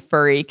about the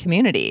furry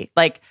community?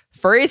 Like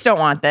furries don't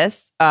want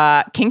this.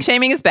 Kink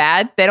shaming is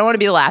bad. They don't want to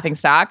be the laughing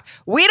stock.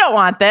 We don't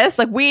want this.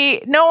 Like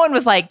no one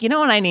was like, you know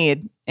what I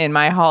need in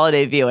my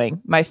holiday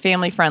viewing, my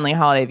family-friendly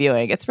holiday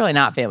viewing. It's really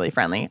not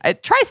family-friendly.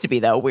 It tries to be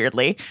though,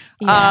 weirdly.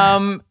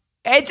 Yeah.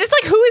 It's just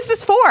like, who is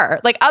this for?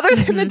 Like other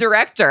than the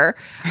director,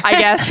 I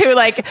guess, who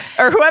like,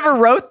 or whoever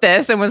wrote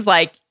this and was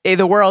like, hey,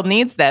 the world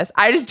needs this.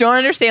 I just don't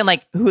understand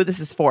like who this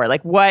is for.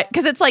 Like what?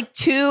 Because it's like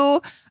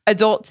too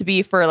adult to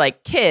be for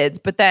like kids,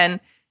 but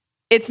then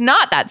it's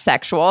not that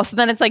sexual. So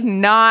then it's like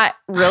not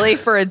really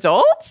for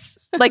adults.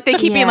 Like they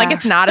keep being like,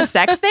 it's not a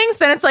sex thing. So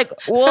then it's like,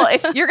 well,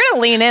 if you're going to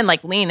lean in,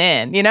 like lean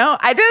in, you know?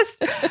 I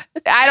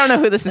don't know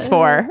who this is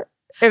for.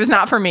 It was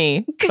not for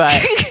me,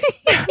 but.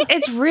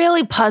 It's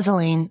really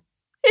puzzling.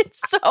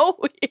 It's so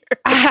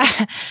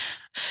weird.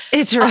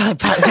 It's really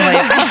puzzling.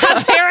 I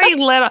have very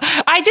little.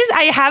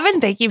 I have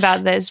been thinking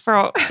about this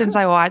since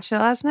I watched it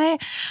last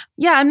night.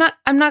 Yeah,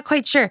 I'm not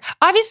quite sure.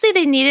 Obviously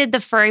they needed the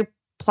furry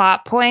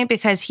plot point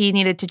because he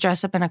needed to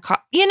dress up in a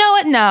you know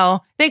what?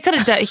 No, they could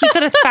have done. He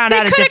could have found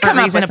out a different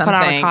reason to put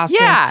on a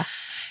costume.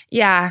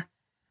 Yeah.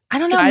 I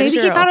don't know. Maybe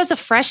he thought it was a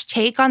fresh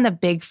take on the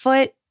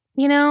Bigfoot.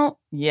 You know?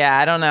 Yeah,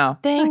 I don't know.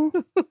 Thing.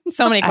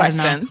 So many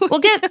questions. We'll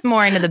get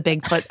more into the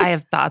Bigfoot. I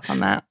have thoughts on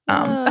that.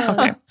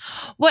 Okay.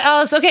 What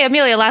else? Okay,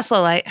 Amelia, last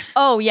low light.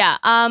 Oh yeah.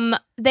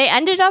 They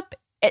ended up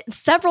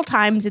several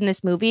times in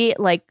this movie,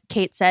 like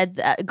Kate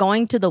said,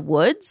 going to the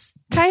woods,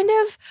 kind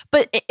of.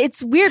 But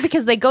it's weird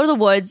because they go to the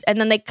woods and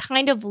then they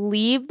kind of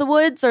leave the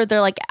woods, or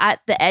they're like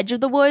at the edge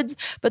of the woods,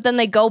 but then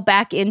they go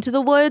back into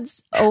the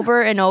woods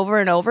over and over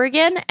and over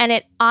again. And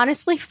it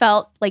honestly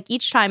felt like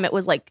each time it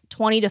was like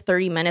 20 to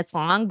 30 minutes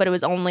long, but it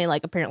was only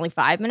like apparently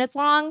 5 minutes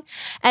long.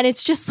 And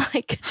it's just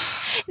like,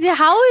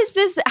 how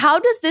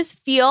does this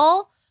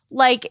feel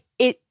like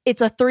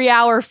it's a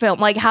 3-hour film?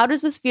 Like, how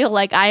does this feel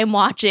like I am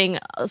watching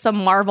some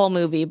Marvel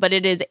movie, but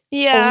it is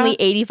only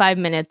 85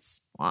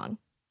 minutes long?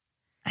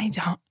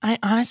 I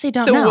honestly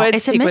don't know. The wood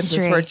it's a sequences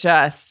mystery. were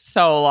just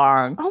so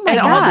long. Oh my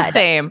God. God. All the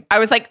same. I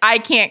was like, I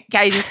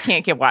just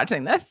can't keep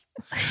watching this.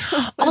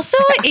 Also,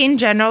 in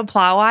general,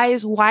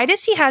 plot-wise, why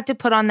does he have to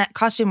put on that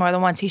costume more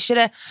than once? He should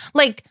have,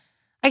 like,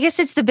 I guess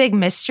it's the big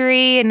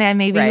mystery, and then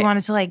maybe he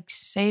wanted to, like,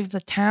 save the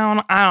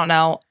town. I don't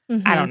know.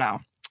 I don't know.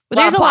 But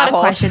there's a lot of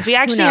questions. We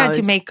actually had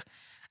to make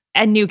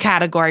a new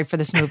category for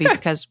this movie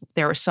because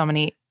there were so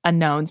many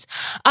unknowns.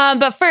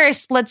 But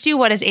first, let's do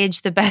what has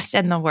aged the best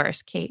and the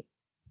worst, Kate.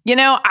 You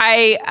know,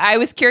 I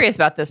was curious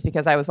about this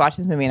because I was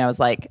watching this movie and I was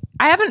like,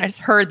 I haven't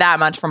heard that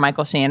much from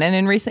Michael Shannon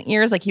in recent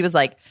years. Like, he was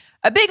like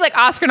a big like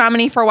Oscar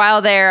nominee for a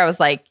while there. I was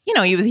like, you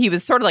know, he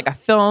was sort of like a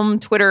film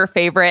Twitter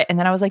favorite. And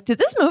then I was like, did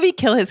this movie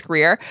kill his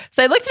career?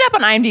 So I looked it up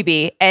on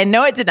IMDb, and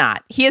no, it did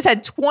not. He has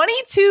had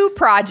 22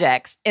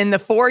 projects in the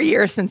 4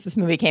 years since this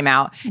movie came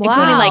out,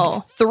 including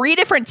like 3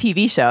 different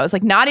TV shows,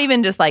 like not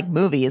even just like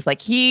movies. Like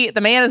the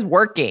man is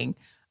working.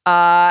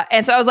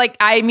 And so I was like,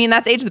 I mean,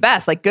 that's aged the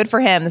best. Like, good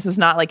for him. This was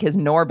not like his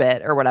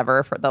Norbit or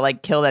whatever that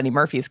like killed Eddie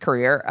Murphy's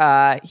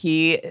career.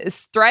 He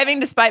is thriving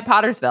despite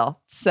Pottersville.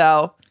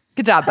 So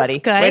good job, buddy.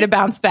 Good. Way to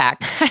bounce back.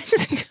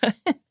 That's good.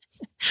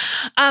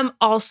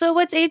 Also,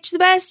 what's aged the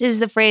best is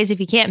the phrase, if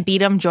you can't beat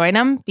them, join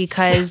them,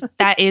 because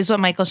that is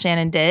what Michael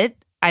Shannon did.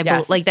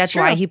 Like, that's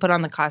why he put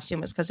on the costume,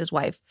 was because his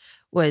wife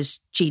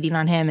was cheating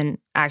on him and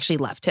actually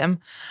left him.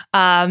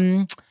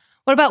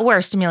 What about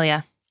worst,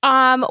 Amelia?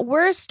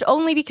 Worst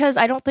only because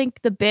I don't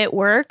think the bit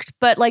worked,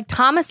 but like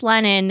Thomas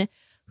Lennon,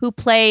 who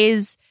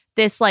plays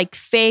this like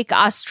fake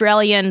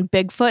Australian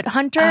Bigfoot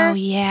hunter. Oh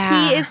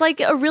yeah. He is like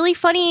a really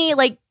funny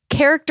like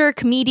character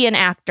comedian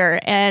actor,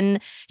 and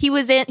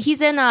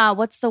he's in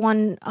what's the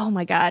one? Oh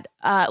my God.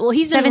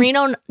 He's in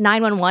Reno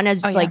 911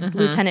 as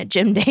Lieutenant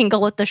Jim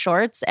Dangle with the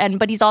shorts,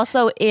 but he's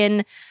also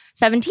in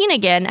 17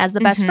 Again as the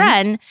best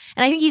friend,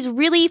 and I think he's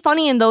really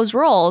funny in those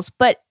roles,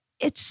 but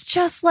it's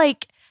just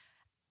like,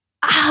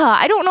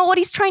 I don't know what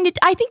he's trying to do.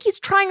 I think he's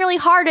trying really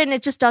hard and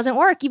it just doesn't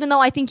work, even though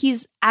I think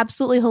he's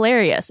absolutely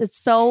hilarious. It's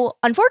so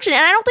unfortunate.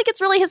 And I don't think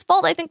it's really his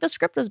fault. I think the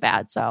script was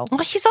bad. So,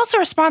 well, he's also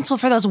responsible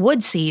for those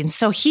wood scenes.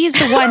 So he's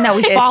the one that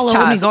we follow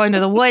when we go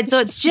into the woods. So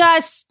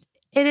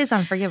it is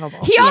unforgivable.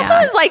 He also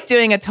is like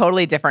doing a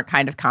totally different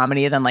kind of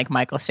comedy than like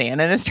Michael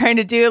Shannon is trying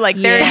to do. Like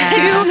they're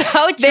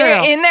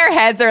they're in their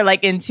heads are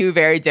like in 2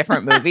 very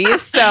different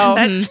movies. So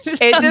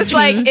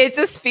it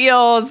just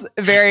feels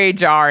very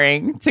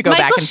jarring to go back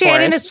and forth. Michael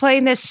Shannon is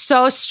playing this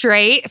so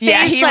straight.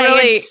 Yeah,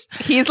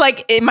 he's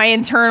like in my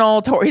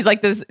internal. He's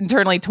like this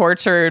internally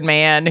tortured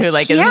man who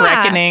like is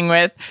reckoning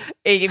with.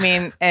 I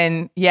mean,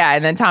 and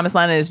then Thomas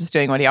Lennon is just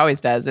doing what he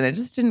always does, and it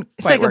just didn't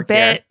quite work. It's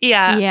like a bit,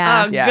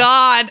 yeah. Oh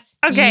God.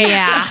 Okay.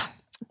 Yeah.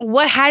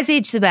 What has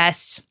aged the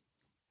best?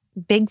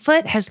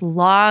 Bigfoot has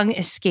long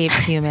escaped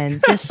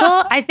humans.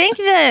 I think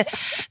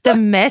the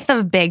myth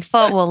of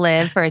Bigfoot will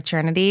live for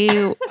eternity.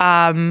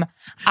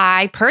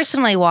 I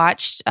personally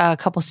watched a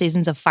couple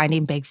seasons of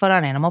Finding Bigfoot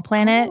on Animal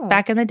Planet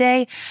back in the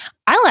day.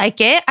 I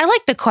like it. I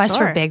like the quest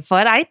for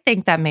Bigfoot. I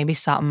think that maybe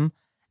something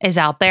is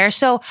out there.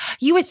 So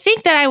you would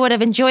think that I would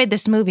have enjoyed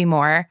this movie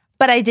more,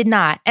 but I did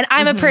not. And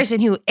I'm a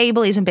person who A,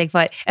 believes in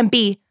Bigfoot, and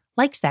B,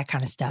 likes that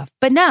kind of stuff.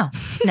 But no,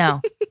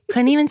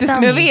 couldn't even this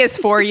sell movie me. is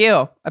for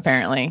you,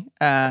 apparently.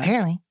 So,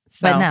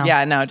 but no.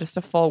 Yeah, no, just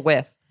a full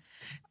whiff.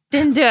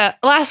 Didn't do it.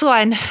 Last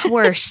one,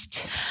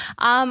 worst.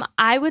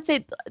 I would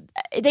say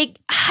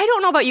I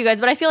don't know about you guys,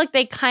 but I feel like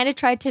they kind of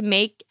tried to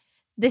make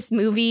this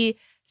movie,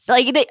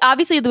 like they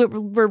obviously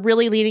were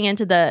really leading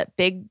into the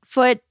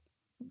Bigfoot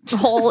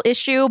whole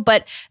issue,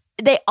 but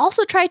they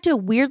also tried to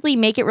weirdly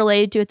make it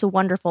related to It's a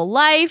Wonderful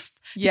Life,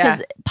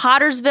 because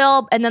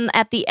Pottersville, and then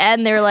at the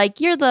end they're like,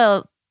 you're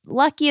the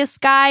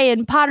luckiest guy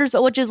in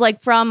Pottersville, which is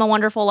like from A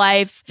Wonderful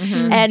Life.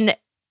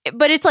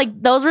 But it's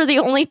like those were the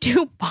only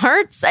 2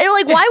 parts. I'm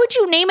like, why would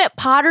you name it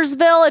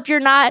Pottersville if you're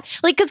not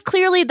like, because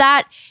clearly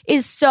that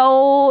is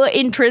so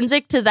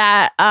intrinsic to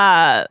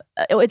that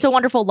It's a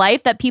Wonderful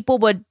Life that people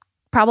would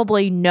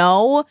probably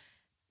know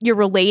you're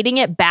relating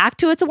it back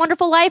to It's a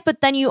Wonderful Life,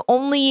 but then you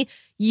only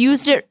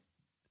used it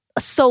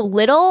so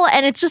little,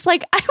 and it's just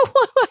like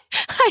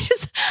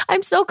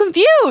I'm so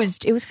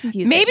confused. It was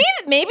confusing. Maybe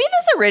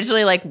this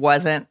originally like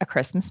wasn't a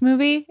Christmas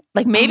movie.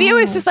 Like maybe it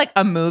was just like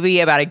a movie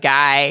about a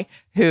guy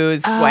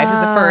whose wife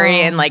is a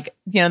furry and like,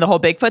 you know, the whole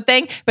Bigfoot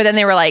thing. But then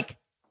they were like,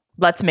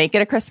 let's make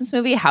it a Christmas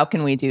movie. How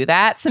can we do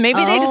that? So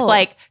maybe they just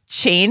like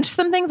changed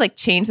some things, like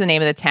changed the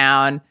name of the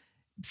town,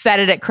 set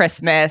it at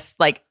Christmas,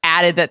 like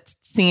added that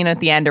scene at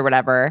the end or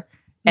whatever.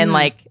 And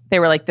like, they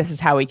were like, this is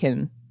how we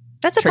can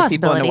That's a trick people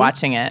possibility. into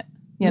watching it.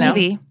 You know?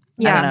 Maybe. I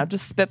Yeah. don't know.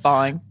 Just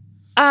spitballing.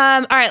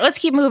 All right, let's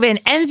keep moving.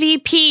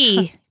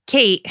 MVP,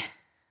 Kate.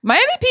 My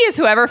MVP is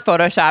whoever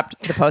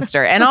photoshopped the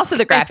poster and also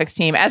the graphics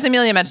team. As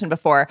Amelia mentioned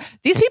before,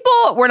 these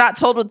people were not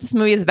told what this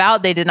movie is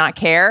about. They did not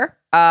care.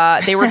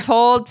 They were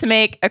told to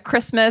make a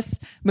Christmas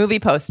movie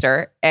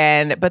poster,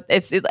 but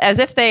it's as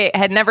if they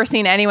had never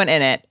seen anyone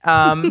in it.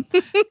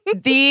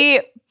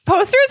 The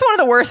poster is one of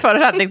the worst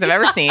Photoshop things I've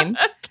ever seen.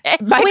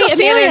 Michael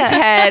Shannon's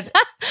head.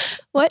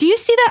 What? Do you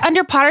see that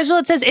under Pottersville?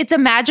 It says, "It's a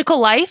magical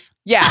life."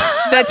 Yeah,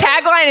 the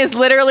tagline is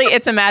literally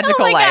 "It's a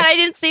magical life." God, I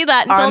didn't see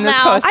that until on this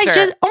now.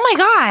 poster. Oh my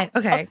God.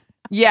 Okay.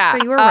 Yeah.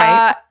 So you were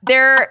right.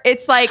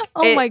 It's like,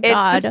 my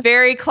God. it's this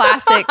very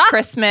classic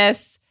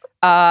Christmas,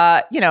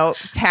 town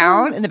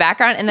in the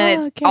background. And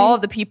then it's all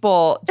of the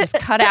people just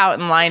cut out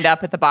and lined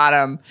up at the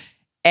bottom.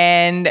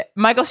 And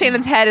Michael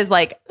Shannon's head is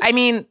like, I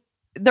mean,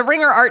 the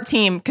Ringer art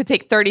team could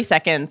take 30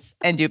 seconds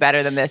and do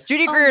better than this.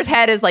 Judy Greer's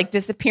head is like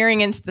disappearing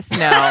into the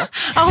snow.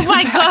 Oh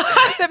my God.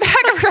 The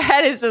back of her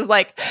head is just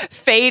like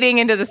fading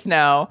into the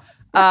snow.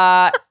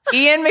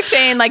 Ian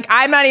McShane, like,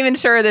 I'm not even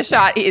sure the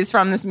shot is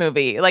from this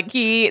movie. Like,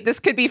 this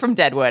could be from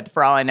Deadwood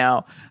for all I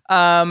know.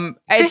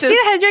 Christina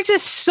Hendricks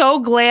is so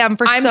glam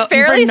I'm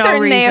fairly no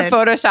certain reason. they have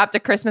photoshopped a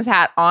Christmas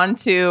hat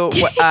onto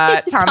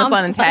Thomas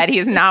Lennon's head. He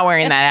is not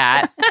wearing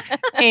that hat.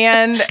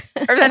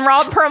 Or then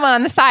Rob Perlman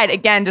on the side.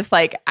 Again, just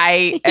like,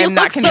 I am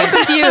not convinced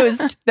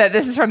confused that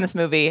this is from this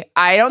movie.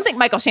 I don't think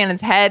Michael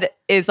Shannon's head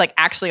is like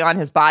actually on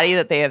his body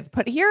that they have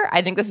put here.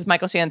 I think this is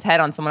Michael Shannon's head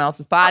on someone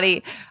else's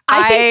body.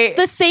 I think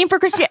the same for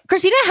Christina.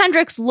 Christina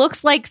Hendricks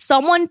looks like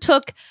someone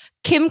took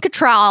Kim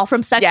Cattrall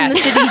from Sex and the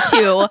City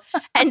 2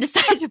 and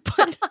decided to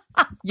put.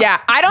 Yeah,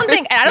 I don't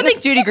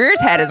think Judy Greer's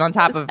head is on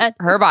top of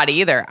her body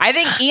either. I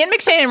think Ian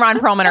McShane and Ron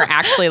Perlman are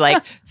actually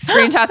like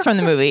screenshots from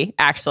the movie.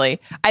 Actually,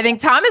 I think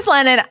Thomas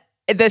Lennon.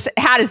 This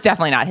hat is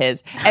definitely not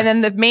his. And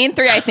then the main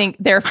three, I think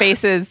their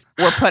faces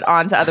were put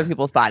onto other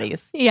people's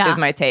bodies. Yeah, is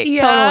my take.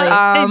 Yeah, totally.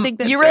 I think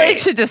that's you really right.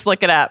 should just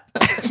look it up.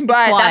 But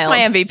that's my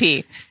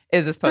MVP.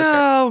 Is this poster?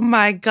 Oh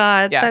my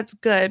God, Yeah. that's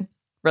good.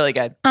 Really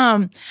good.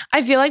 I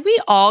feel like we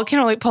all can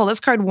only pull this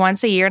card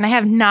once a year, and I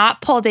have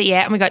not pulled it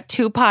yet. And we got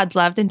 2 pods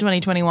left in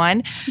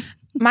 2021.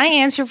 My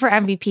answer for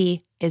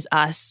MVP is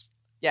us.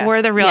 Yes.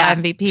 We're the real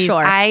MVPs.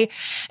 Sure.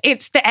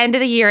 It's the end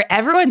of the year.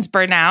 Everyone's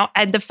burnt out.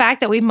 And the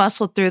fact that we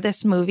muscled through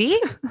this movie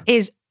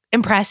is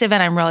impressive.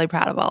 And I'm really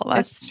proud of all of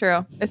us. It's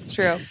true. It's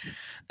true.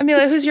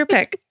 Amelia, who's your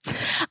pick?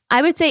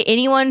 I would say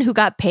anyone who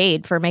got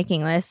paid for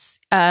making this,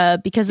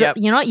 because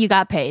you know what, you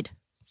got paid.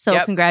 So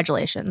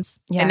congratulations.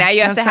 Yeah, and now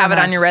you have to have it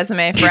on your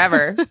resume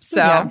forever.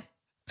 So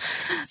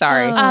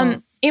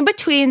sorry. In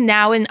between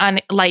now and on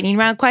lightning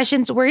round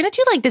questions, we're going to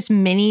do like this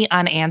mini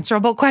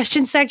unanswerable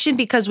question section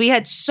because we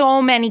had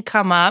so many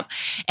come up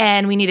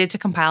and we needed to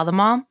compile them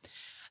all.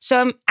 So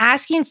I'm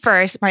asking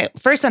first, my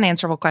first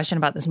unanswerable question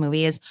about this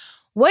movie is,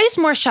 what is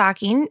more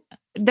shocking?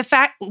 The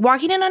fact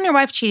walking in on your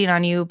wife cheating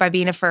on you by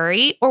being a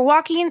furry, or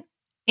walking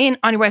in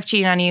on your wife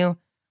cheating on you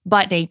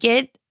butt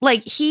naked?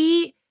 Like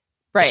he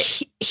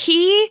actually,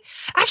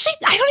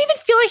 I don't even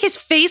feel like his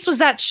face was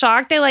that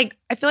shocked. I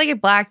feel like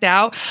it blacked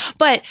out,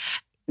 but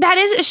that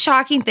is a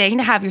shocking thing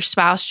to have your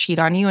spouse cheat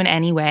on you in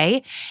any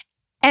way.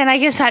 And I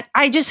guess that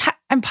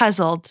I'm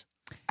puzzled.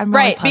 I'm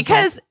really puzzled.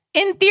 Because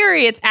in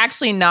theory, it's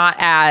actually not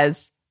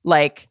as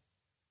like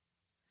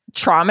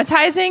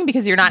traumatizing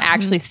because you're not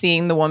actually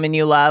seeing the woman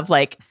you love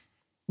like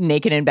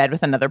naked in bed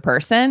with another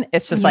person.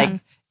 It's just like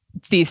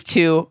these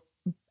 2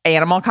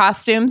 animal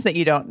costumes that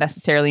you don't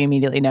necessarily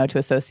immediately know to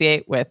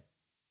associate with.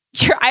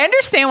 I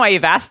understand why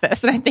you've asked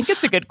this, and I think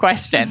it's a good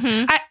question.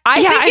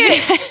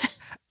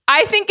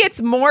 I think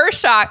it's more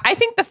shock. I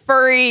think the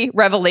furry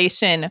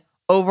revelation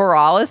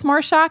overall is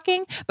more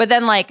shocking, but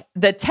then like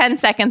the 10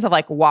 seconds of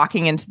like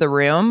walking into the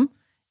room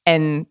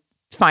and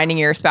finding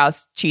your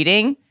spouse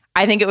cheating,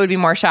 I think it would be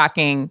more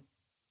shocking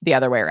the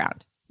other way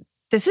around.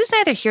 This is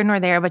neither here nor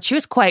there, but she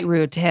was quite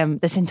rude to him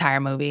this entire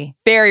movie.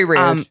 Very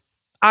rude.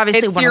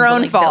 Obviously, it's your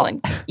own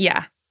fault.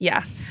 Yeah.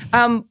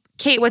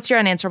 Kate, what's your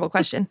unanswerable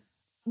question?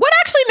 What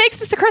actually makes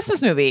this a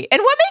Christmas movie? And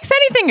what makes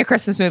anything a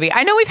Christmas movie?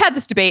 I know we've had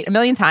this debate a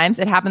million times.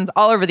 It happens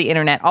all over the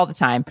internet all the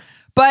time.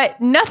 But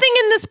nothing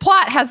in this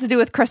plot has to do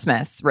with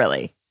Christmas,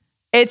 really.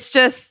 It's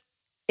just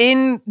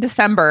in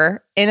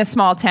December in a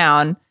small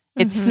town.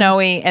 It's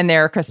snowy and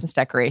there are Christmas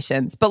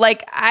decorations. But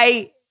like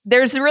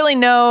there's really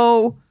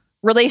no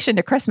relation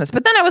to Christmas.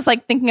 But then I was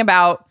like thinking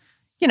about,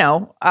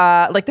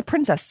 like The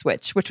Princess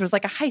Switch, which was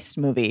like a heist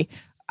movie.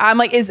 I'm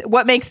like,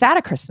 what makes that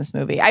a Christmas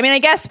movie? I mean, I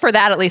guess for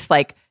that, at least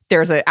like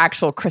there's an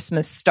actual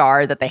Christmas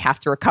star that they have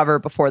to recover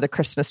before the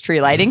Christmas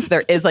tree lighting. So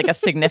there is like a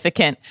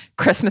significant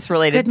Christmas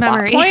related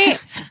plot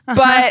point.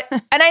 But,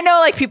 and I know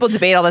like people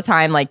debate all the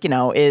time, like,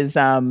 is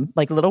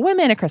like Little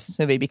Women a Christmas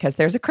movie because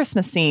there's a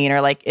Christmas scene,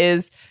 or like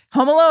is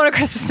Home Alone a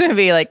Christmas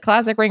movie, like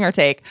classic Ringer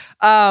take.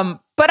 But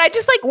I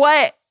just like,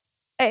 what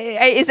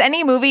is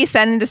any movie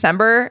set in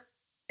December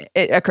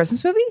a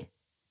Christmas movie?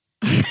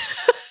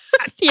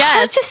 Yes.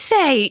 Hard to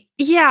say.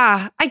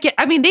 Yeah.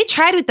 I mean, they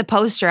tried with the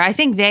poster. I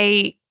think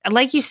they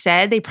like you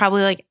said, they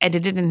probably like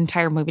edited an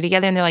entire movie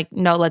together and they're like,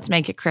 no, let's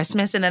make it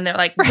Christmas. And then they're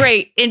like,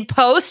 great, in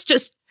post,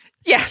 just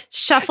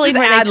shuffling just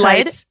where add they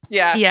lights.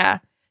 Yeah.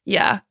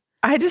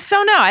 I just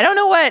don't know. I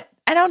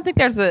don't think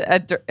there's a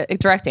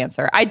direct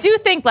answer. I do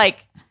think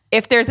like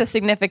if there's a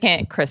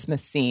significant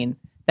Christmas scene,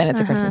 then it's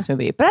a Christmas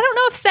movie. But I don't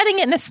know if setting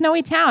it in a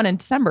snowy town in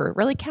December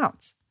really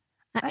counts.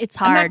 It's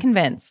hard. I'm not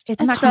convinced.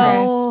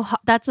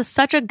 That's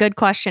such a good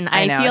question.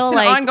 I know. feel it's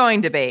like an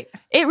ongoing debate.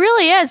 It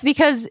really is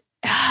because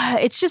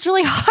it's just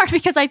really hard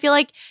because I feel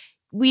like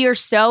we are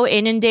so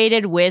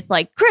inundated with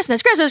like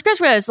Christmas,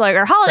 like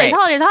or holidays.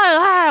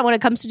 When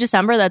it comes to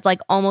December, that's like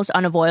almost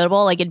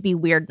unavoidable. Like it'd be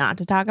weird not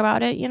to talk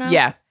about it, you know?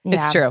 Yeah.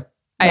 It's true.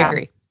 I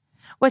agree.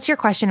 What's your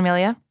question,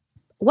 Amelia?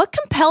 What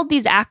compelled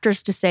these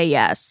actors to say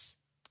yes?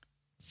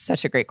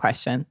 Such a great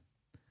question.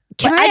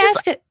 Can I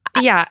ask it?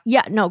 Yeah.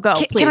 Yeah, no, go,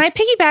 please. Can I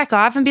piggyback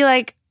off and be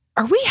like,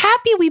 are we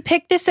happy we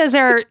picked this as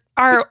our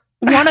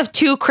one of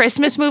 2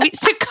 Christmas movies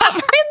to cover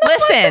in the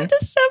month of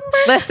December?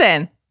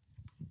 Listen.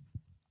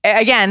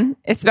 Again,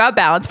 it's about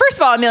balance. First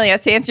of all, Amelia,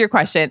 to answer your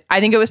question, I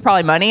think it was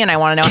probably money, and I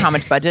want to know how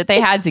much budget they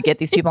had to get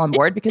these people on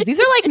board because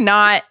these are like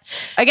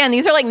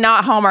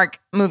not Hallmark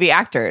movie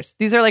actors.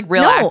 These are like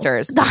real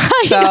actors. So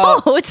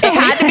it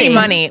had to be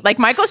money. Like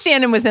Michael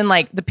Shannon was in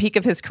like the peak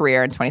of his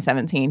career in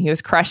 2017. He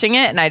was crushing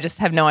it, and I just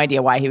have no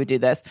idea why he would do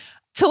this.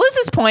 To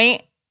Liz's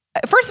point,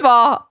 first of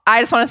all,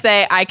 I just want to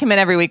say I come in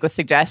every week with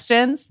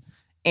suggestions,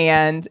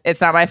 and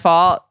it's not my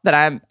fault that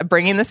I'm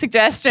bringing the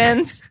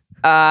suggestions.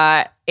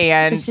 And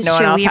no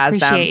one else has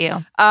them. We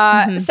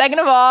appreciate you. Second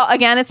of all,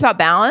 again, it's about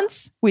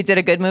balance. We did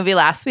a good movie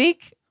last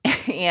week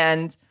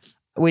and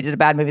we did a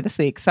bad movie this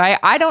week. So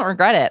I don't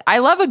regret it. I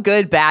love a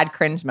good, bad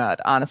cringe mode.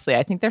 Honestly,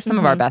 I think they're some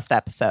of our best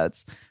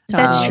episodes.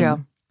 That's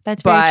true.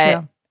 That's very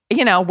true.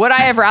 You know, would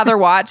I have rather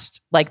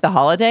watched like The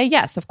Holiday?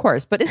 Yes, of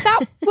course. But is that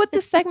what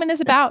this segment is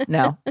about?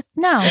 No,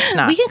 it's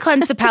not. We can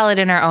cleanse the palate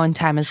in our own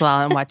time as well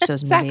and watch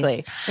those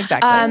movies.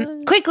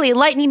 Exactly. Quickly,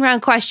 lightning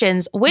round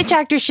questions. Which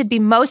actors should be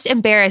most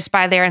embarrassed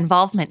by their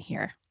involvement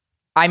here?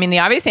 I mean, the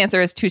obvious answer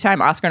is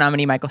 2-time Oscar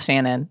nominee Michael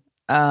Shannon.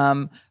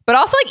 But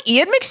also like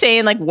Ian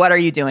McShane, like, what are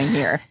you doing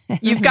here?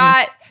 You've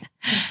got,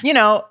 you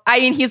know, I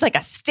mean, he's like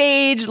a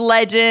stage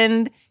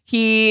legend.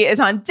 He is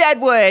on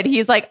Deadwood.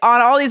 He's like on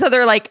all these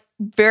other like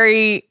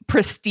very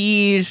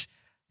prestige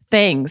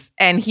things.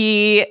 And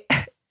he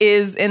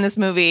is in this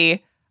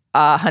movie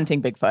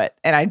hunting Bigfoot.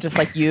 And I'm just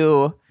like,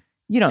 you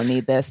don't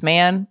need this,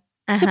 man.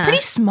 It's a pretty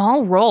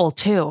small role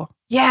too.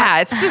 Yeah,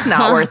 it's just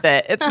not worth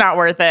it. It's not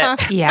worth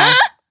it. Yeah.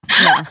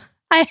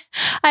 I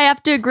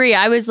have to agree.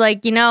 I was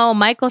like, you know,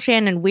 Michael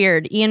Shannon,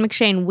 weird. Ian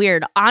McShane,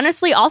 weird.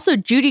 Honestly, also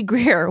Judy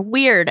Greer,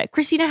 weird.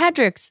 Christina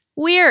Hendricks,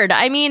 weird.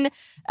 I mean,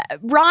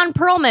 Ron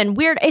Perlman,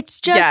 weird. It's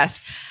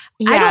just,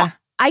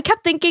 I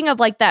kept thinking of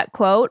like that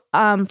quote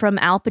from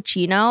Al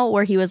Pacino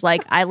where he was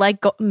like, I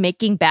like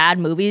making bad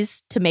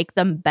movies to make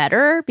them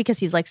better because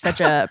he's like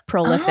such a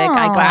prolific,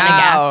 iconic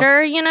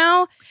actor, you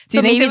know? Do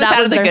you think maybe that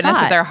was the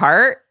goodness of their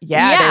heart?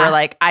 Yeah, they were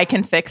like, I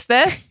can fix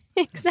this.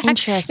 Exactly.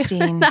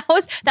 Interesting. that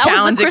was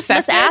the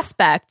Christmas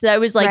aspect. That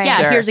was like,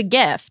 here's a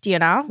gift, you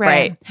know?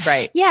 Right.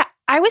 Yeah,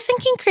 I was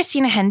thinking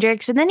Christina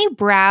Hendricks, and then you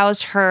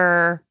browse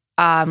her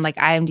like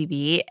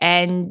IMDb,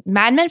 and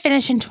Mad Men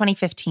finished in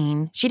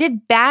 2015. She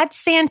did Bad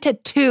Santa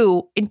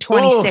 2 in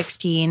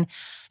 2016.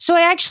 Oof. So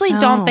I actually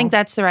don't think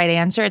that's the right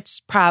answer.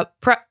 It's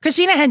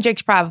Christina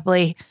Hendricks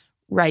probably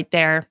right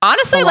there.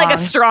 Honestly, belongs. Like a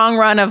strong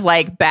run of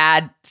like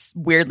bad,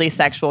 weirdly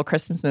sexual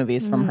Christmas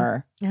movies from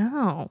her.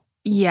 Oh.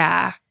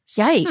 Yeah.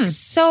 Yikes.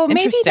 So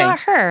maybe not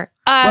her.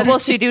 What will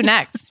she do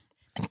next?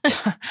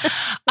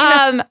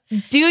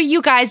 Do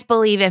you guys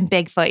believe in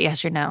Bigfoot?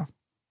 Yes or no?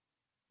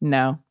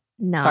 No.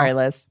 Sorry,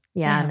 Liz.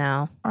 Yeah,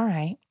 no. All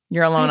right.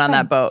 You're alone on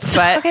that boat.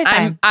 But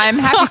I'm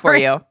happy for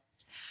you.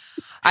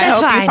 I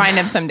hope you find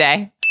him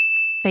someday.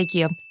 Thank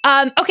you.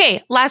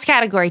 Okay, last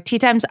category. Tea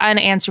Time's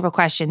unanswerable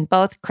question.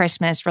 Both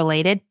Christmas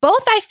related.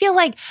 Both I feel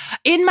like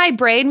in my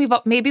brain,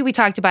 maybe we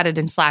talked about it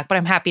in Slack, but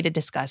I'm happy to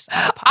discuss.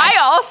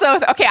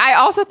 I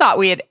also thought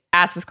we had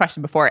asked this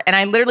question before, and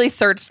I literally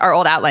searched our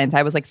old outlines.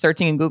 I was like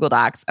searching in Google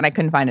Docs, and I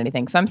couldn't find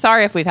anything. So I'm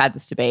sorry if we've had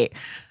this debate.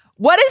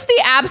 What is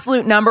the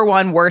absolute number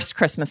one worst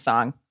Christmas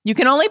song? You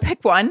can only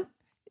pick one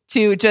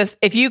to just,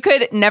 if you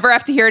could never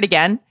have to hear it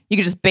again, you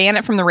could just ban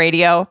it from the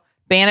radio,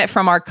 ban it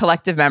from our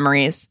collective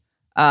memories.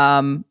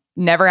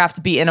 Never have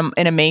to be in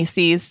a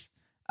Macy's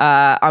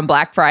on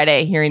Black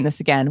Friday hearing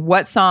this again.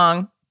 What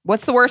song?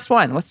 What's the worst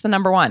one? What's the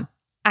number one?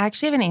 I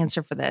actually have an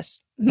answer for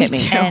this. Hit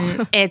me.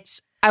 And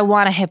it's I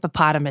Want a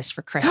Hippopotamus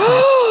for Christmas.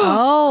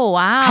 Oh,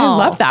 wow. I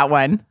love that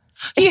one.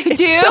 You do?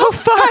 It's so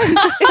fun.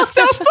 It's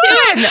so fun.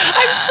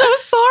 I'm so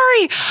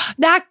sorry.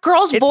 That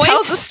girl's voice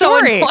tells a is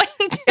story. so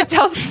annoying. It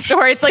tells a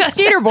story. It's like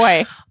Skater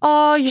Boy.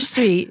 Oh, you're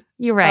sweet.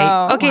 You're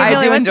right. Oh, okay, I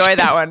Millie, do enjoy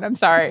that one. I'm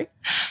sorry.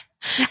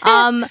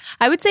 I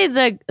would say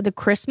the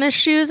Christmas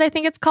Shoes, I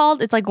think it's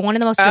called. It's like one of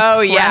the most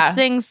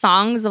depressing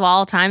songs of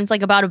all time. It's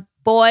like about a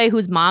boy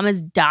whose mom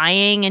is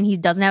dying and he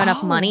doesn't have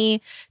enough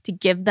money to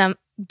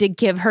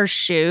give her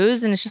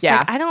shoes. And it's just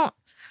like,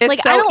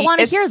 It's I don't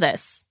want to hear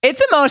this.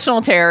 It's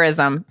emotional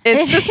terrorism.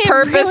 It's just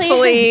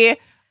purposefully really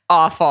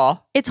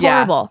awful. It's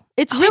horrible.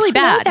 It's really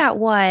bad. I know that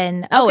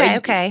one.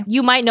 Okay.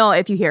 You might know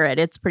if you hear it.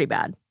 It's pretty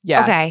bad.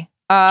 Yeah. Okay.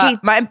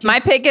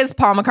 My pick is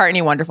Paul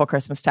McCartney, Wonderful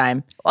Christmas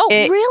Time. Oh,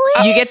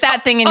 really? You get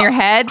that thing in your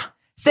head.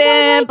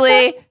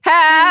 Simply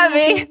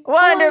having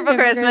wonderful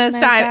Christmas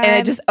time. And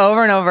it just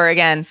over and over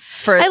again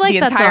for the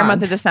entire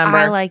month of December.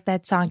 I like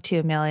that song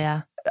too,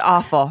 Amelia.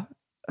 Awful.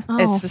 Oh.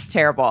 It's just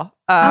terrible.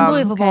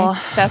 Unbelievable. Okay.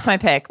 That's my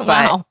pick. But,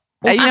 Wow.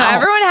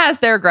 everyone has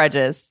their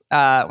grudges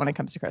when it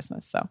comes to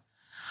Christmas. So,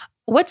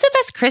 what's the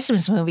best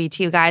Christmas movie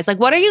to you guys? Like,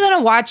 what are you going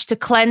to watch to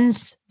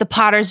cleanse the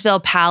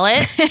Pottersville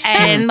palate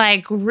and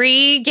like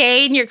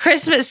regain your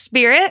Christmas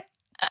spirit?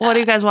 What are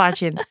you guys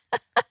watching?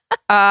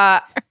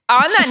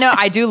 On that note,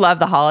 I do love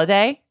The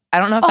Holiday. I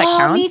don't know if that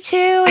counts. Me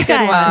too. It's a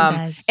good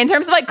one. In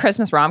terms of like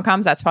Christmas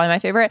rom-coms, that's probably my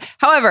favorite.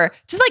 However,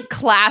 just like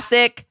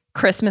classic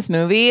Christmas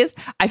movies,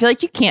 I feel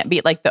like you can't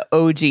beat like the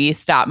OG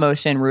stop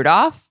motion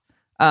Rudolph.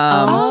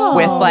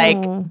 With like,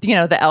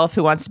 the elf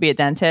who wants to be a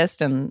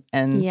dentist and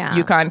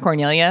Yukon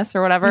Cornelius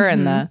or whatever,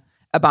 and the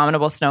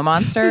abominable snow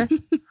monster.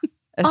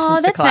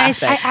 That's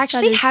nice. I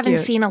actually haven't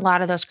seen a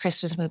lot of those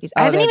Christmas movies.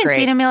 I haven't even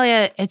seen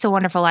Amelia, It's a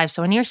Wonderful Life.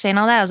 So when you were saying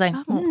all that, I was like,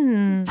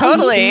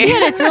 totally. You see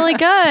it. It's really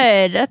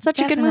good. That's such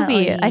a good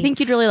movie. I think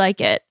you'd really like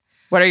it.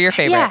 What are your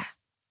favorites? Yeah.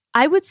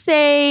 I would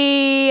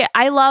say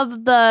I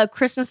love the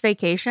Christmas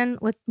Vacation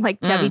with like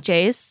Chevy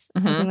Chase.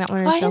 I think that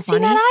one is I haven't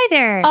seen that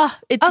either. Oh,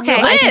 it's okay.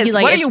 Really, I think you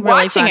like what it. are you It's really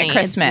watching funny. at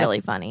Christmas? It's really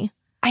funny.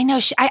 I know.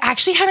 I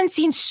actually haven't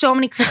seen so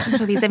many Christmas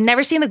movies. I've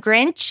never seen The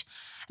Grinch.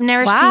 I've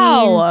never seen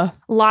a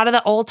lot of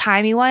the old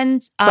timey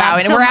ones. Wow,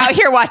 and we're out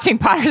here watching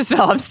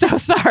Pottersville. I'm so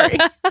sorry.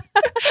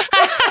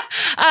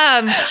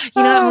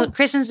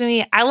 Christmas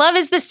movie I love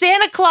is The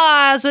Santa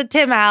Claus with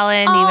Tim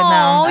Allen. Even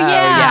though,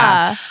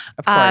 yeah,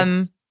 of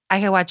course, I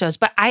can watch those.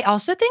 But I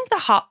also think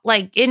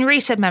in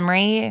recent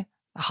memory,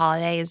 The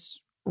Holiday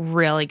is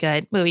really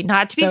good movie.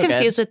 Not to be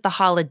confused with The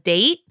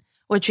Holiday,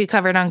 which we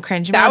covered on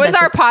Cringe. That was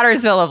our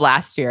Pottersville of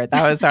last year.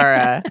 That was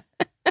our.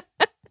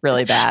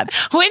 Really bad.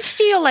 Which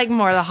do you like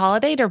more, The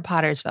Holiday or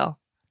Pottersville?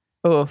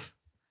 Oof.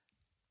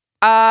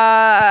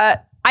 I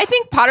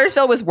think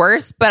Pottersville was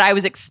worse, but I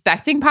was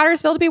expecting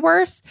Pottersville to be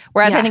worse.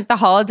 Whereas I think The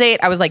Holiday,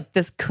 I was like,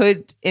 this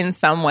could in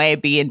some way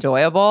be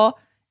enjoyable,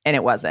 and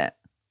it wasn't.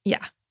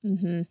 Yeah.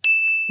 Mm-hmm.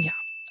 Yeah.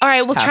 All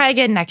right, we'll try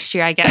again next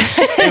year, I guess.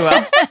 We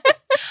will.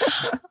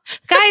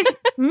 Guys,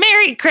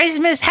 Merry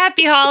Christmas,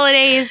 Happy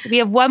Holidays. We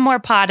have one more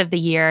pod of the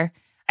year.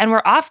 And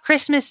we're off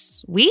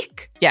Christmas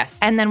week. Yes.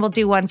 And then we'll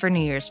do one for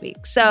New Year's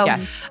week. So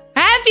happy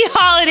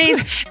holidays.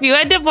 If you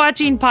end up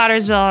watching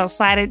Pottersville,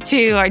 slide it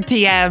to our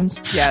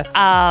DMs. Yes.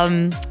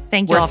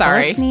 Thank you all for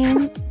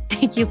listening.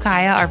 Thank you,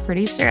 Kaya, our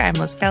producer. I'm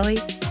Liz Kelly.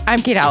 I'm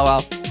Kate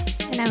Hallowell.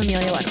 And I'm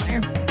Amelia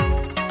Wetmeyer.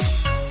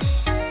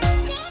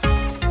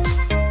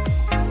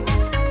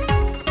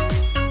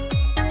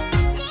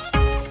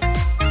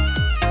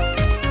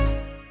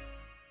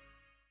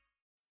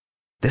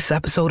 This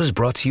episode is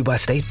brought to you by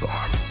State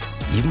Farm.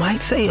 You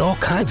might say all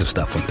kinds of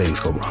stuff when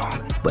things go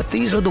wrong, but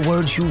these are the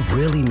words you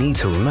really need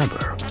to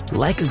remember.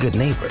 Like a good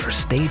neighbor,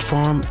 State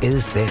Farm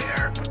is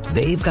there.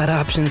 They've got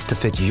options to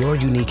fit your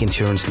unique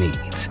insurance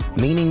needs,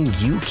 meaning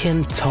you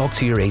can talk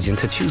to your agent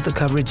to choose the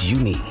coverage you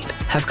need,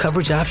 have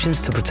coverage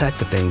options to protect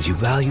the things you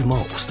value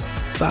most,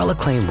 file a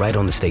claim right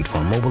on the State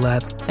Farm mobile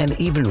app, and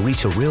even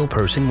reach a real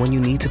person when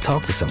you need to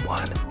talk to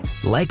someone.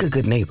 Like a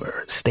good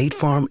neighbor, State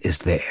Farm is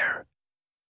there.